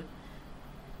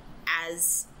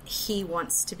as he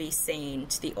wants to be seen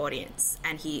to the audience.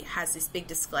 And he has this big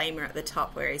disclaimer at the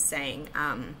top where he's saying,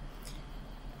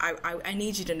 I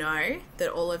need you to know that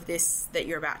all of this that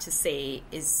you're about to see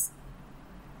is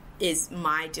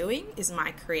my doing, is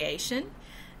my creation,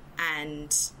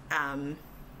 and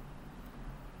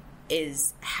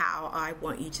is how I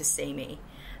want you to see me.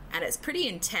 And it's pretty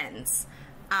intense,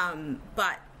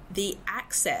 but the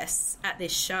access at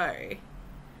this show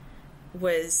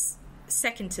was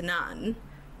second to none,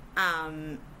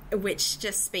 which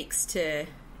just speaks to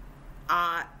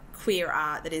art, queer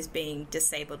art that is being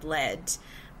disabled led.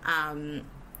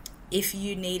 If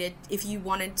you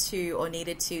wanted to or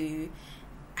needed to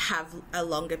have a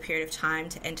longer period of time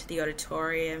to enter the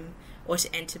auditorium or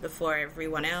to enter before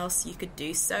everyone else, you could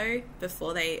do so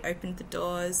before they opened the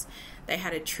doors. They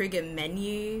had a trigger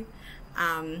menu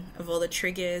of all the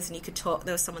triggers, and you could talk.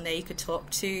 There was someone there you could talk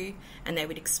to, and they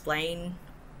would explain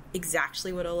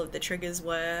exactly what all of the triggers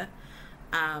were.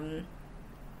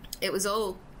 It was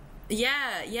all,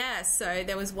 yeah. So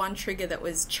there was one trigger that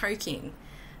was choking,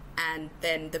 and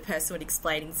then the person would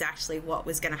explain exactly what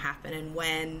was going to happen and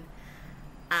when.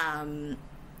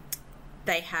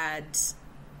 They had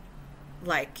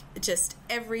like just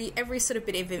every sort of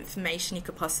bit of information you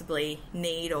could possibly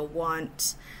need or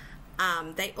want.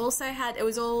 They also had, it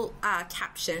was all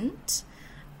captioned,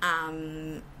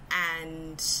 and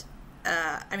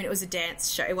I mean, it was a dance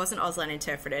show. It wasn't Auslan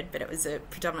interpreted, but it was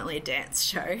predominantly a dance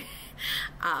show.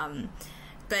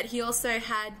 But he also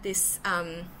had this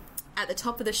at the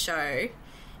top of the show,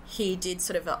 he did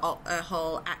sort of a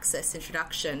whole access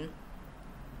introduction,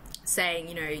 saying,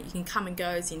 you know, you can come and go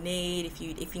as you need. If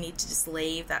you need to just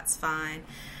leave, that's fine.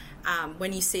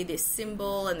 When you see this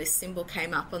symbol, and this symbol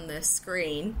came up on the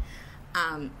screen,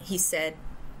 he said,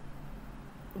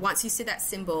 once you see that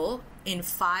symbol, in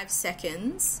 5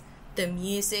 seconds, the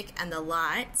music and the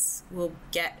lights will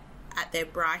get at their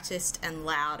brightest and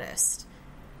loudest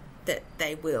that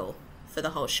they will for the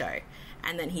whole show.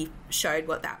 And then he showed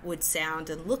what that would sound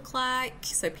and look like,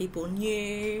 so people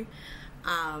knew.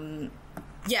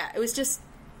 Yeah, it was just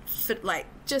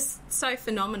so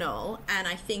phenomenal. And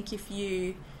I think if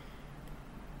you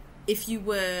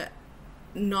were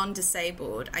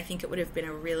non-disabled, I think it would have been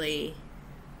a really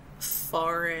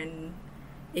foreign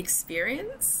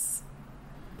experience.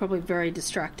 Probably very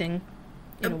distracting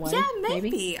in a way. Yeah,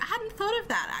 maybe. I hadn't thought of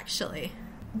that, actually.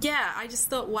 Yeah, I just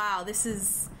thought, wow, this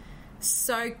is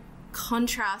so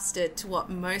contrasted to what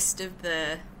most of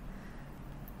the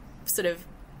sort of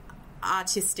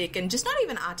artistic, and just not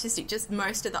even artistic, just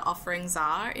most of the offerings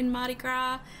are in Mardi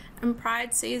Gras and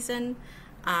Pride season.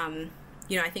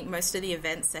 You know, I think most of the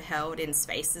events are held in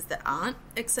spaces that aren't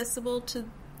accessible to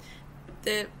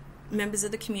the members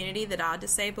of the community that are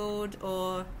disabled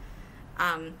or,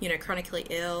 you know, chronically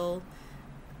ill.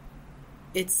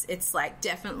 It's like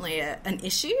definitely an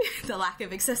issue, the lack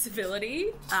of accessibility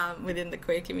within the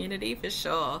queer community, for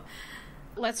sure.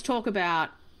 Let's talk about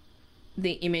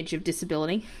the image of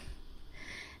disability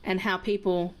and how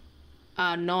people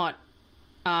are not,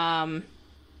 if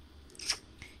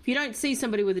you don't see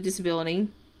somebody with a disability,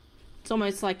 it's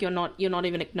almost like you're not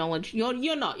even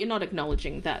you're not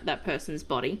acknowledging that person's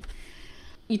body.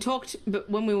 You talked, but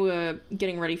when we were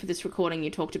getting ready for this recording, you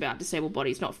talked about disabled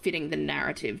bodies not fitting the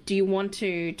narrative. Do you want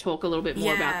to talk a little bit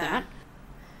more about that?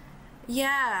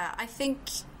 Yeah, I think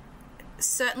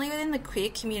certainly within the queer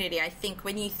community, I think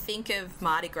when you think of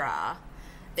Mardi Gras,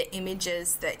 the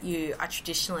images that you are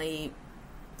traditionally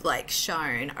like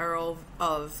shown are all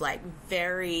of like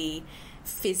very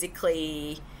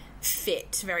physically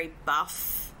fit, very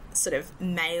buff sort of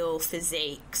male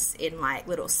physiques in like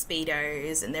little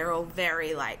Speedos, and they're all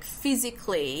very like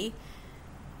physically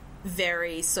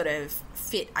very sort of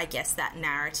fit, I guess, that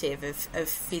narrative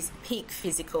of peak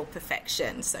physical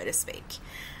perfection, so to speak.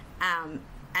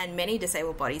 And many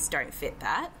disabled bodies don't fit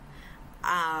that.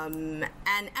 And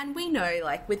we know,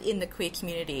 like, within the queer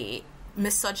community,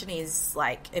 misogyny is,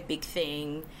 like, a big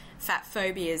thing. Fat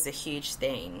phobia is a huge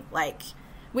thing. Like,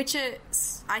 which are,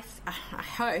 I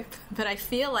hope, but I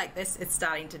feel like it's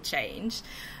starting to change.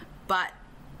 But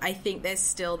I think there's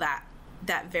still that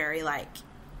very, like,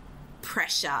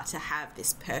 pressure to have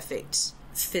this perfect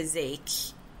physique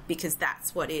because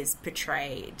that's what is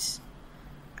portrayed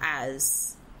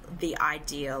as the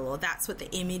ideal, or that's what the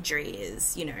imagery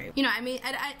is, you know. I mean,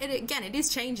 again, it is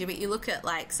changing, but you look at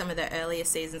like some of the earlier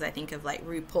seasons, I think of like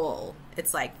RuPaul,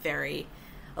 it's like a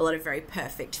lot of very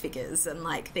perfect figures and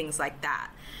like things like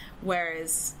that,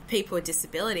 whereas people with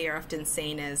disability are often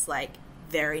seen as like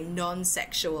very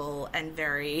non-sexual and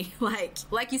very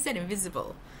like you said,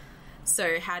 invisible.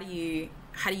 So how do you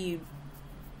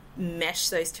mesh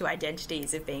those two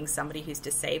identities of being somebody who's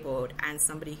disabled and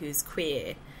somebody who's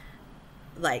queer?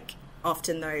 Like,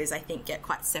 often those, I think, get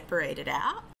quite separated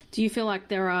out. Do you feel like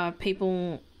there are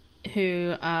people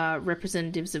who are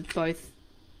representatives of both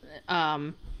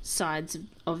sides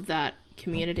of that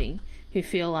community who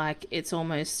feel like it's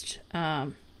almost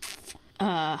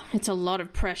it's a lot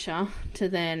of pressure to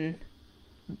then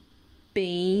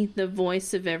be the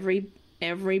voice of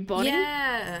everybody?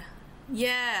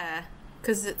 Yeah,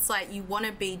 because it's like you want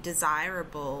to be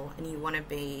desirable and you want to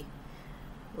be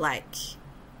like,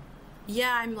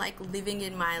 yeah, I'm like living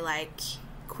in my like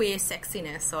queer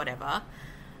sexiness or whatever,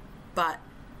 but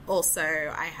also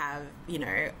I have, you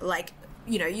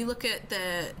look at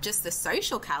the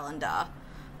social calendar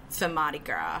for Mardi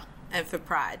Gras and for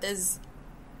Pride, there's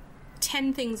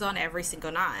 10 things on every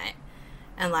single night,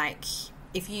 and like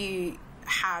if you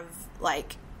have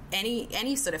like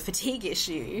any sort of fatigue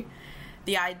issue,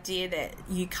 the idea that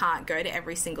you can't go to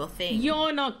every single thing.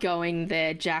 You're not going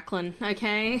there, Jacqueline,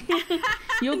 okay?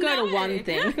 You'll go to one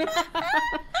thing.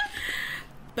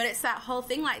 But it's that whole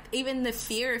thing, like, even the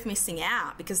fear of missing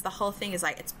out, because the whole thing is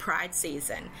like, it's Pride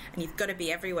season and you've got to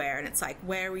be everywhere, and it's like,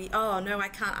 oh no, I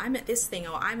can't, I'm at this thing,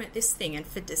 or I'm at this thing. And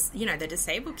for the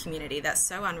disabled community, that's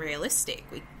so unrealistic.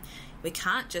 We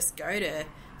can't just go to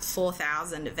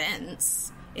 4,000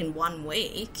 events in 1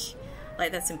 week.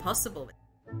 Like, that's impossible.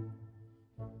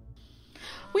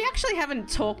 We actually haven't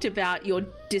talked about your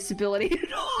disability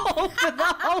at all for the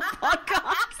whole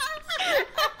podcast.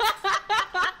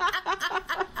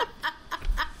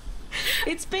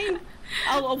 It's been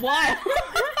a while.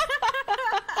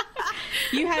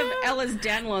 You have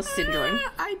Ehlers-Danlos syndrome.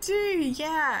 I do,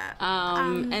 yeah.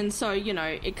 And so,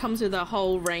 it comes with a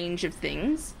whole range of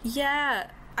things. Yeah.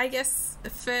 I guess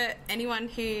for anyone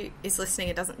who is listening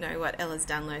and doesn't know what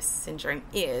Ehlers-Danlos syndrome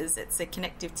is, it's a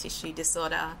connective tissue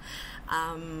disorder.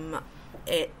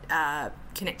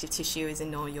 Connective tissue is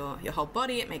in all your whole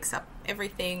body. It makes up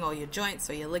everything, all your joints,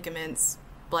 all your ligaments,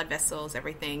 blood vessels,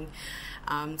 everything.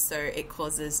 So it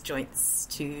causes joints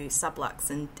to sublux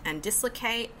and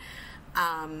dislocate.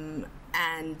 And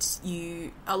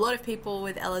a lot of people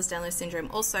with Ehlers-Danlos syndrome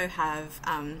also have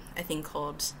a thing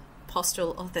called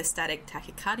postural orthostatic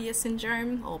tachycardia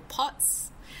syndrome, or POTS,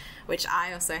 which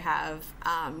I also have,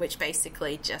 which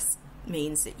basically just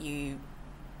means that you,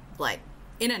 like,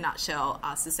 in a nutshell,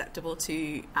 are susceptible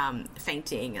to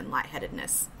fainting and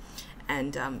lightheadedness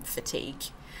and fatigue.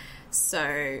 So,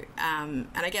 and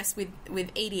I guess with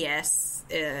EDS,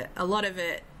 a lot of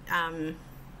it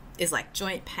is like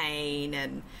joint pain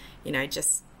and,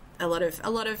 just a lot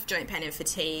of joint pain and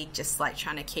fatigue, just like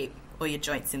trying to keep all your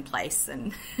joints in place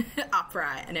and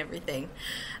upright and everything.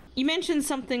 You mentioned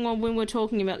something when we were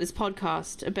talking about this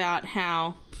podcast about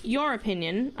how your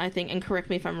opinion, I think, and correct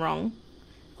me if I'm wrong,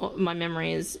 or my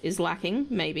memory is lacking,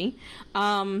 maybe.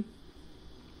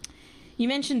 You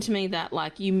mentioned to me that,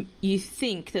 like, you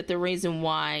think that the reason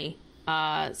why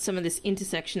some of this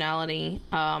intersectionality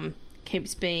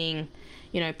keeps being,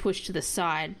 pushed to the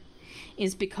side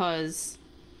is because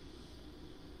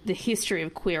the history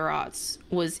of queer arts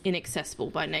was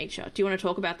inaccessible by nature. Do you want to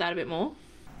talk about that a bit more?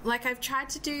 Like, I've tried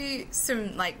to do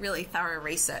some, like, really thorough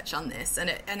research on this,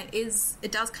 and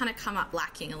it does kind of come up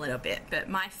lacking a little bit, but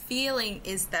my feeling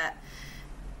is that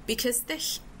because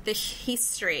the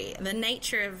history, the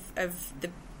nature of the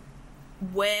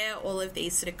where all of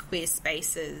these sort of queer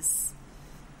spaces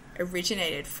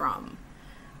originated from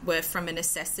were from a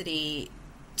necessity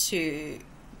to,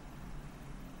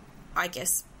 I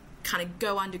guess, kind of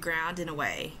go underground in a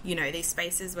way. You know, these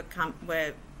spaces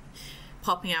were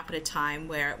popping up at a time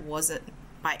where it wasn't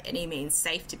by any means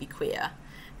safe to be queer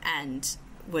and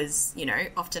was, you know,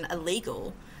 often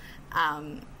illegal.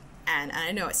 And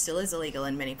I know it still is illegal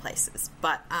in many places.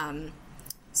 But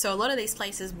so a lot of these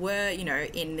places were, you know,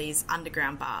 in these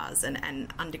underground bars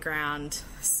and underground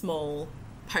small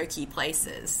pokey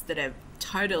places that are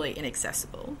totally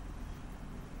inaccessible.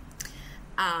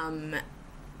 And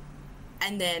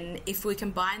then if we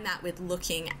combine that with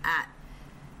looking at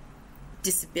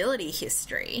disability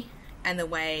history and the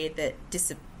way that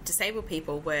disabled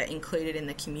people were included in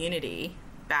the community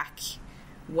back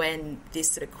when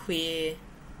this sort of queer,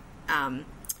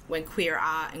 when queer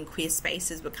art and queer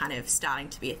spaces were kind of starting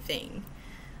to be a thing,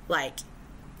 like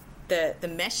the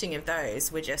meshing of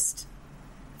those were just,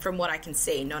 from what I can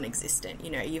see, non-existent. You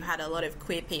know, you had a lot of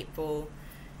queer people,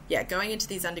 going into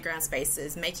these underground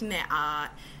spaces, making their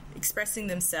art, expressing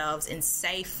themselves in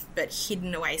safe but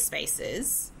hidden away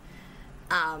spaces,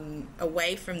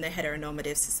 away from the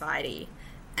heteronormative society.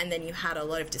 And then you had a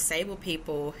lot of disabled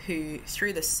people who,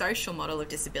 through the social model of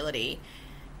disability,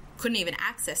 couldn't even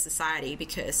access society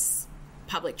because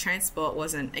public transport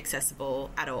wasn't accessible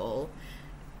at all.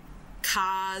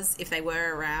 Cars, if they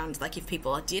were around, like if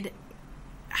people did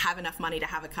have enough money to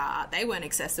have a car, they weren't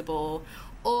accessible.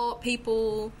 Or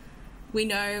people we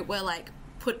know were like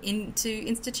put into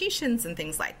institutions and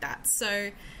things like that.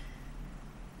 So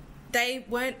they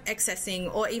weren't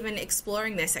accessing or even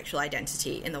exploring their sexual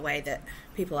identity in the way that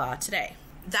people are today.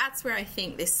 That's where I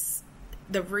think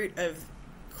the root of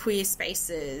queer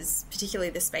spaces, particularly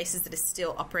the spaces that are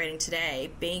still operating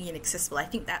today, being inaccessible, I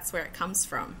think that's where it comes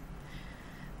from.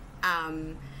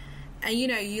 And, you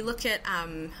know, you look at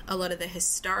a lot of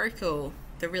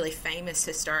the really famous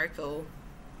historical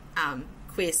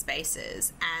queer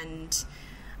spaces, and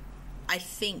I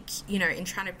think, you know, in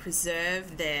trying to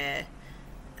preserve their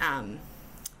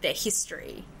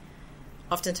history,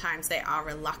 oftentimes they are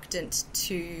reluctant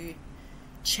to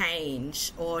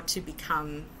change or to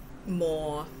become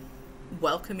more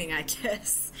welcoming, I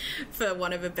guess, for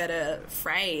want of a better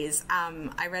phrase.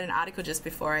 I read an article just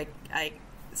before I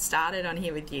started on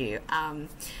here with you, and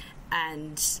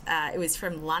it was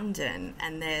from London,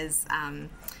 and there's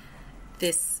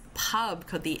this pub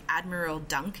called the Admiral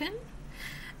Duncan,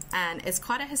 and it's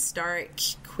quite a historic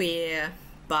queer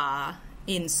bar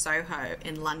in Soho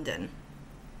in London.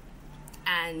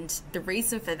 And the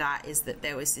reason for that is that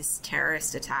there was this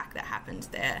terrorist attack that happened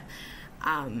there,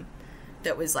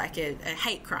 that was like a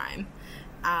hate crime,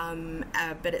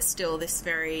 but it's still this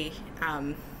very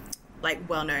like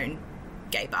well-known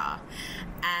gay bar.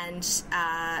 And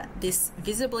this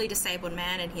visibly disabled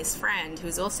man and his friend, who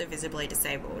was also visibly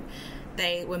disabled,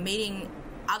 they were meeting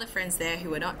other friends there who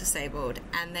were not disabled,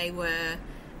 and they were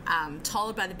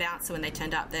told by the bouncer when they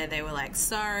turned up there, they were like,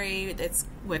 sorry,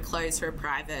 we're closed for a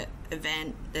private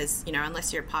event. There's, you know,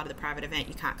 unless you're a part of the private event,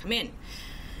 you can't come in.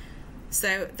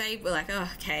 So they were like,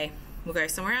 oh, okay, we'll go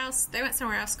somewhere else. They went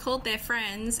somewhere else, called their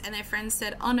friends, and their friends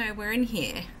said, oh no, we're in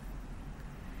here.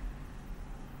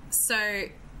 So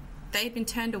they'd been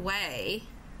turned away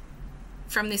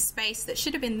from this space that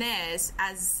should have been theirs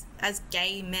as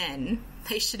gay men.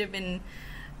 They should have been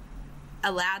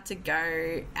allowed to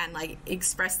go and like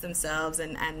express themselves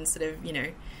and sort of, you know,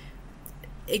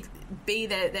 be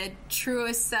their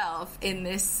truest self in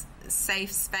this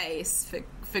safe space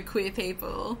for queer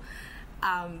people,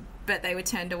 but they were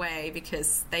turned away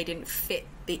because they didn't fit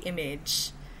the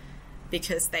image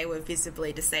because they were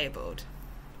visibly disabled.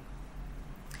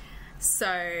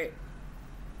 So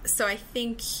I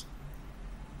think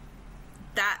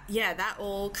that, that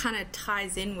all kind of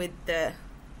ties in with the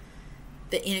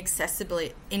inaccessible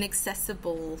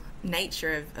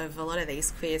nature of a lot of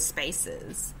these queer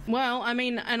spaces. Well, I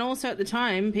mean, and also at the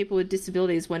time, people with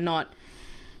disabilities were not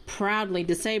proudly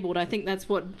disabled. I think that's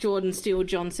what Jordan Steele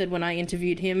John said when I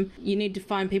interviewed him. You need to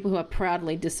find people who are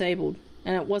proudly disabled,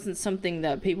 and it wasn't something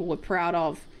that people were proud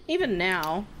of, even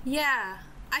now. Yeah,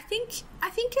 I think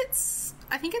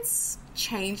it's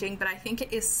changing, but I think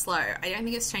it is slow. I don't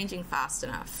think it's changing fast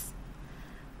enough.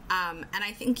 And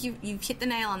I think you've hit the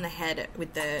nail on the head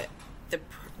with the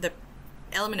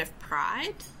element of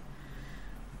pride,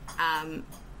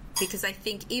 because I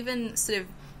think even sort of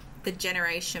the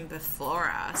generation before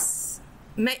us,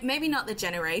 maybe not the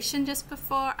generation just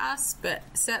before us, but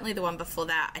certainly the one before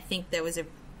that, I think there was a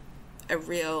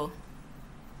real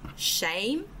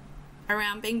shame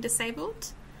around being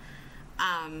disabled.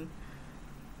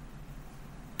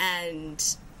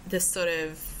 and the sort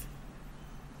of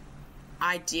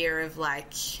idea of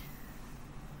like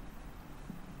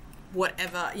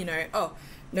whatever, you know, oh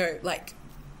no, like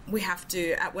we have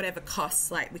to at whatever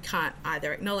cost, like we can't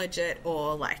either acknowledge it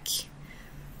or like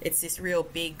it's this real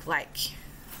big kind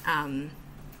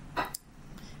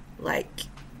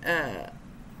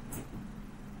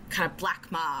of black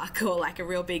mark or like a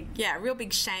real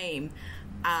big shame,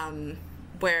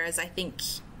 whereas I think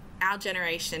our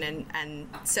generation and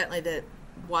certainly the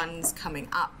ones coming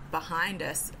up behind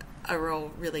us are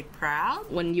all really proud.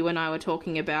 When you and I were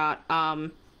talking about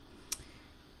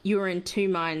you were in two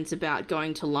minds about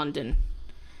going to London,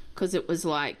 because it was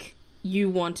like you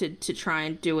wanted to try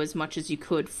and do as much as you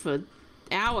could for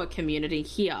our community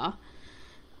here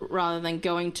rather than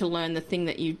going to learn the thing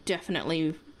that you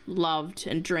definitely loved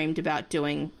and dreamed about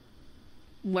doing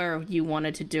where you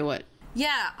wanted to do it.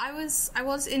 Yeah, I was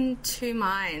in two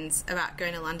minds about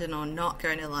going to London or not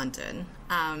going to London.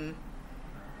 I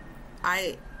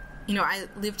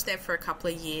lived there for a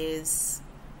couple of years.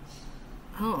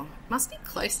 Oh, must be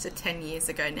close to 10 years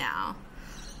ago now.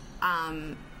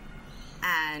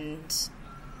 And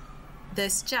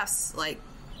there's just like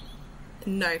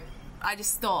I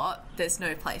just thought there's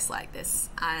no place like this.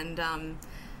 And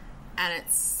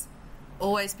it's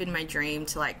always been my dream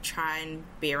to like try and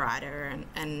be a writer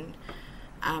and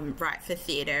write for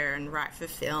theatre and write for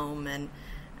film and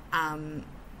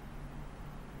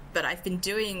but I've been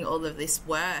doing all of this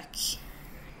work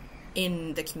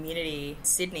in the community,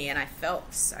 Sydney, and I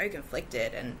felt so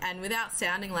conflicted and without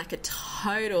sounding like a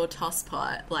total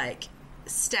tosspot, like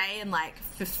stay and like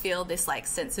fulfill this like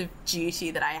sense of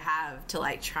duty that I have to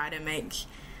like try to make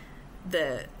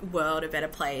the world a better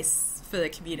place for the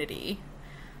community,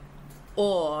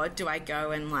 or do I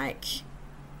go and like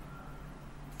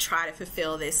try to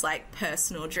fulfill this like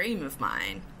personal dream of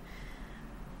mine?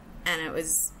 And it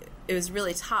was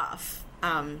really tough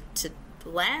to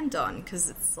land on, because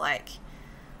it's like,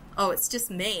 oh, it's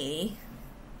just me.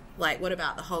 Like, what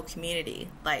about the whole community?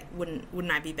 Like, wouldn't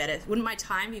my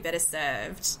time be better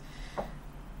served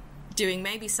doing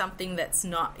maybe something that's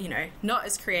not, you know, not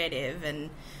as creative and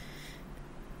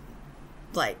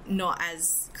like not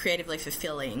as creatively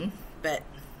fulfilling, but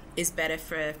is better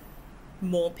for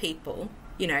more people?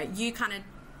 You know, you kind of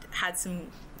had some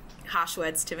harsh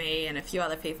words to me, and a few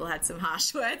other people had some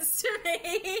harsh words to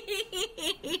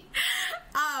me.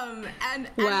 And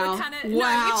wow. we're kind of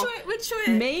wow. No, which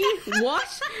were me?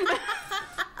 What?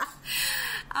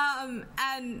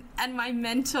 And my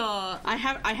mentor. I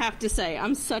have to say,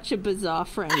 I'm such a bizarre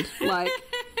friend. Like,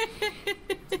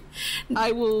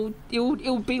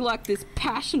 it'll be like this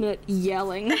passionate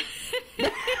yelling.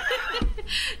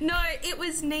 No, it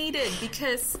was needed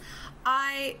because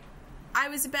I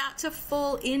was about to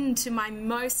fall into my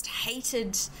most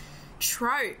hated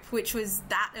trope, which was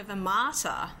that of a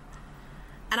martyr.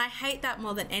 And I hate that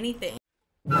more than anything.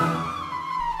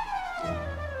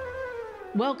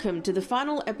 Welcome to the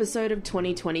final episode of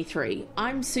 2023.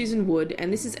 I'm Susan Wood,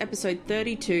 and this is episode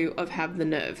 32 of Have the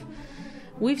Nerve.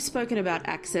 We've spoken about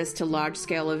access to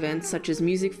large-scale events such as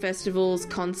music festivals,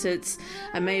 concerts.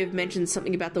 I may have mentioned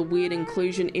something about the weird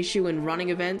inclusion issue in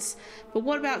running events, but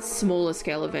what about smaller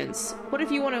scale events? What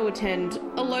if you want to attend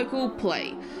a local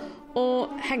play? Or,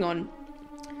 hang on,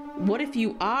 what if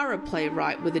you are a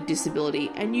playwright with a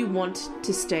disability and you want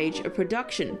to stage a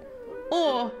production?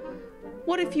 Or,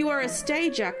 what if you are a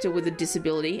stage actor with a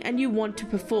disability and you want to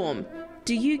perform?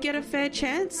 Do you get a fair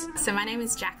chance? So my name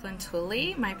is Jacqueline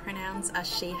Tooley. My pronouns are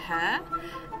she, her.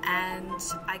 And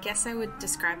I guess I would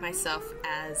describe myself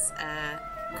as a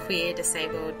queer,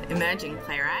 disabled, emerging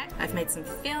playwright. I've made some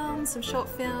films, some short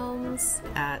films,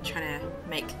 trying to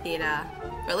make theatre,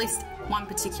 or at least one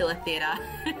particular theatre,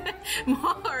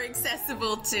 more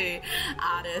accessible to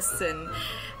artists and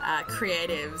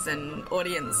creatives and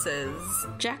audiences.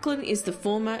 Jacqueline is the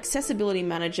former accessibility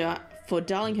manager for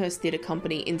Darlinghurst Theatre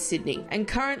Company in Sydney and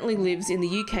currently lives in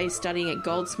the UK studying at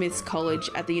Goldsmith's College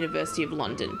at the University of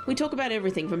London. We talk about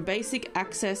everything from basic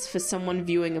access for someone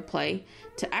viewing a play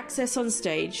to access on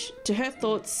stage to her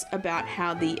thoughts about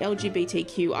how the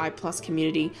LGBTQI+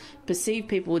 community perceive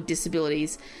people with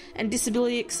disabilities and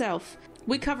disability itself.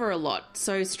 We cover a lot,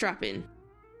 so strap in.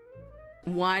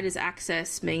 Why does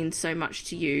access mean so much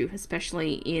to you,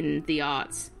 especially in the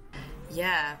arts?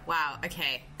 Yeah, wow,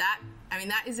 okay. That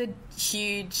is a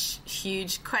huge,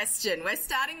 huge question. We're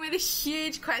starting with a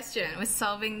huge question. We're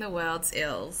solving the world's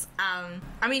ills.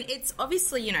 It's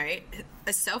obviously, you know,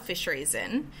 a selfish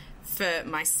reason for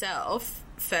myself,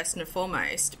 first and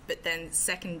foremost, but then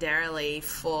secondarily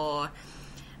for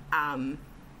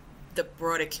the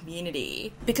broader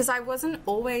community, because I wasn't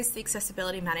always the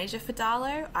accessibility manager for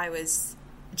Darlow. I was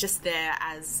just there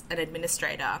as an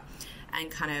administrator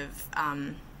and kind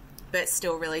of but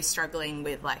still really struggling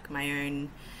with like my own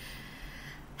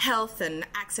health and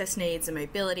access needs and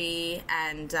mobility,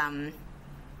 and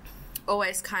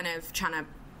always kind of trying to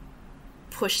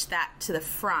push that to the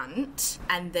front.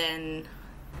 And then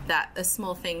a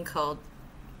small thing called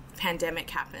pandemic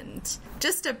happened,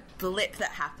 just a blip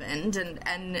that happened,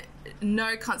 and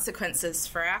no consequences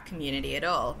for our community at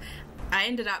all. I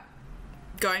ended up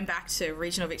going back to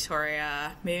regional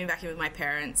Victoria, moving back in with my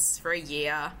parents for a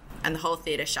year, and the whole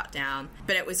theatre shut down.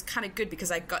 But it was kind of good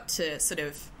because I got to sort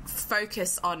of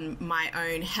focus on my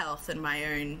own health and my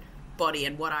own body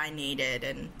and what I needed,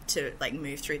 and to like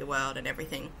move through the world and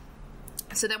everything.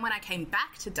 So then when I came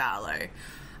back to Darlow,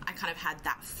 I kind of had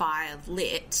that fire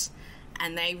lit,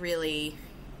 and they really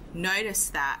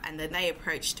noticed that, and then they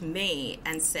approached me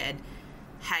and said,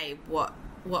 hey, what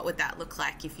would that look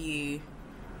like if you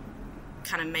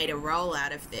kind of made a role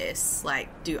out of this?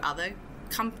 Like, do other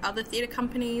theatre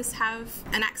companies have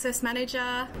an access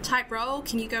manager type role?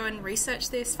 Can you go and research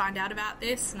this, find out about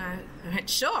this? And I went,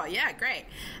 sure, yeah, great.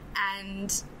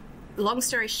 And long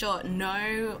story short,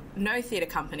 no theatre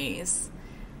companies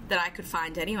that I could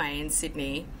find anyway in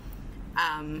Sydney.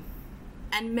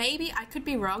 And maybe, I could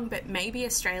be wrong, but maybe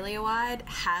Australia-wide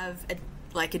have a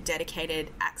dedicated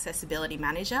accessibility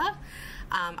manager.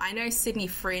 I know Sydney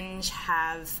Fringe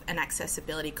have an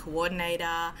accessibility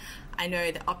coordinator. I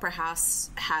know the Opera House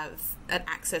have an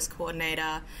access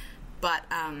coordinator, but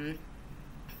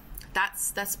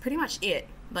that's pretty much it.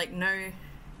 Like, nowhere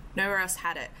else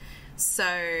had it.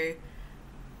 So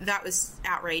that was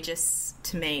outrageous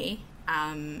to me.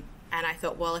 And I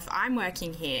thought, well, if I'm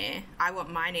working here, I want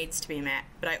my needs to be met,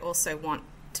 but I also want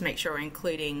to make sure we're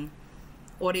including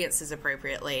audiences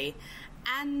appropriately.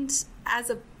 And as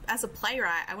a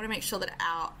playwright, I want to make sure that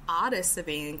our artists are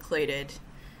being included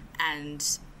and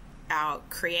our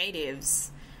creatives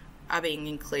are being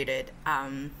included.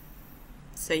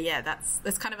 So yeah,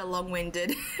 that's kind of a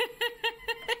long-winded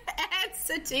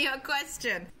answer to your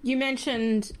question. You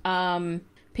mentioned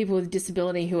people with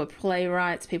disability who are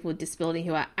playwrights, people with disability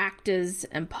who are actors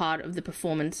and part of the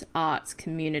performance arts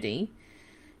community.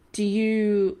 Do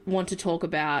you want to talk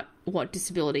about what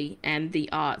disability and the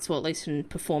arts, well, at least in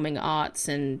performing arts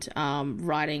and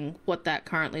writing, what that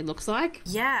currently looks like?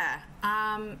 Yeah,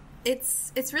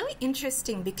 it's really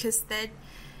interesting because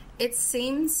it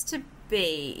seems to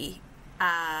be,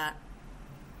 I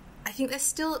think there's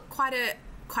still quite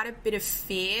a bit of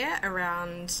fear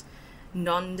around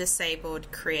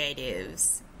non-disabled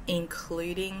creatives,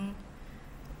 including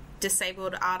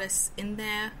disabled artists in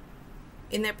their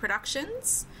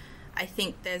productions. I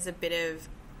think there's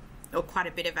quite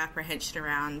a bit of apprehension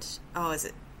around,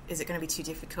 is it going to be too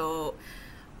difficult?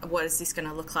 What is this going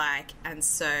to look like? And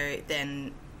so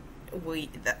then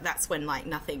that's when like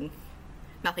nothing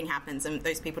happens and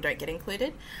those people don't get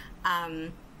included.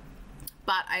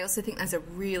 But I also think there's a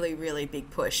really, really big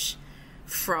push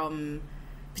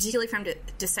particularly from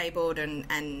disabled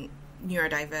and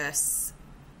neurodiverse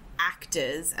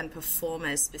actors and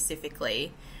performers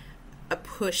specifically, a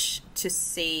push to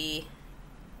see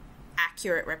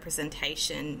accurate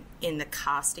representation in the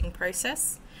casting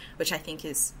process, which I think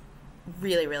is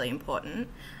really, really important.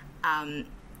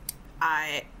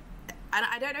 I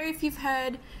don't know if you've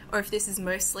heard, or if this is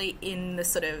mostly in the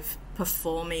sort of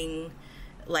performing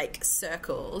like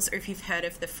circles, or if you've heard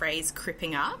of the phrase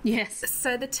cripping up. Yes.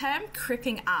 So the term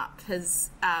cripping up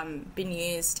has been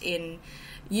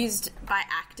used by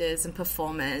actors and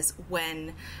performers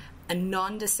when a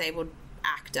non-disabled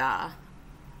actor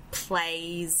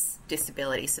plays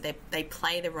disability. So they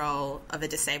play the role of a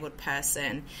disabled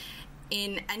person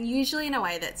and usually in a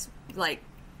way that's like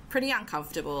pretty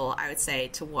uncomfortable, I would say,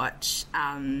 to watch.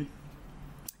 And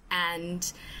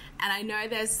I know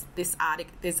there's this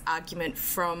argument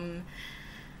from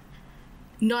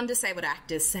non-disabled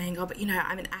actors saying, oh, but,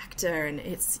 I'm an actor and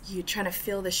you're trying to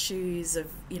fill the shoes of,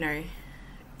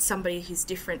 somebody who's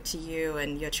different to you,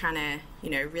 and you're trying to,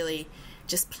 really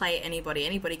just play anybody.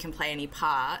 Anybody can play any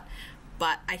part.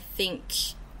 But I think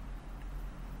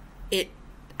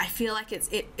I feel like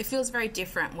it feels very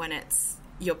different when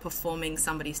you're performing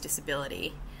somebody's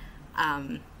disability.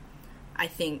 I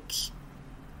think...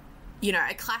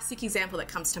 a classic example that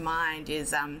comes to mind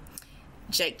is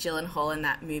Jake Gyllenhaal in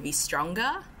that movie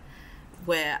Stronger,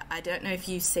 where I don't know if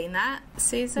you've seen that,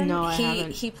 Susan. No, I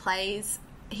haven't. He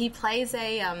plays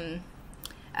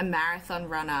a marathon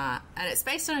runner, and it's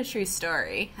based on a true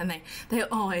story, and they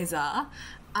always are.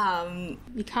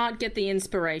 You can't get the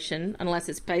inspiration unless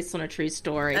it's based on a true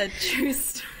story. A true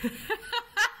story.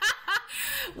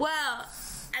 Well,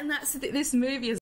 and that's this movie is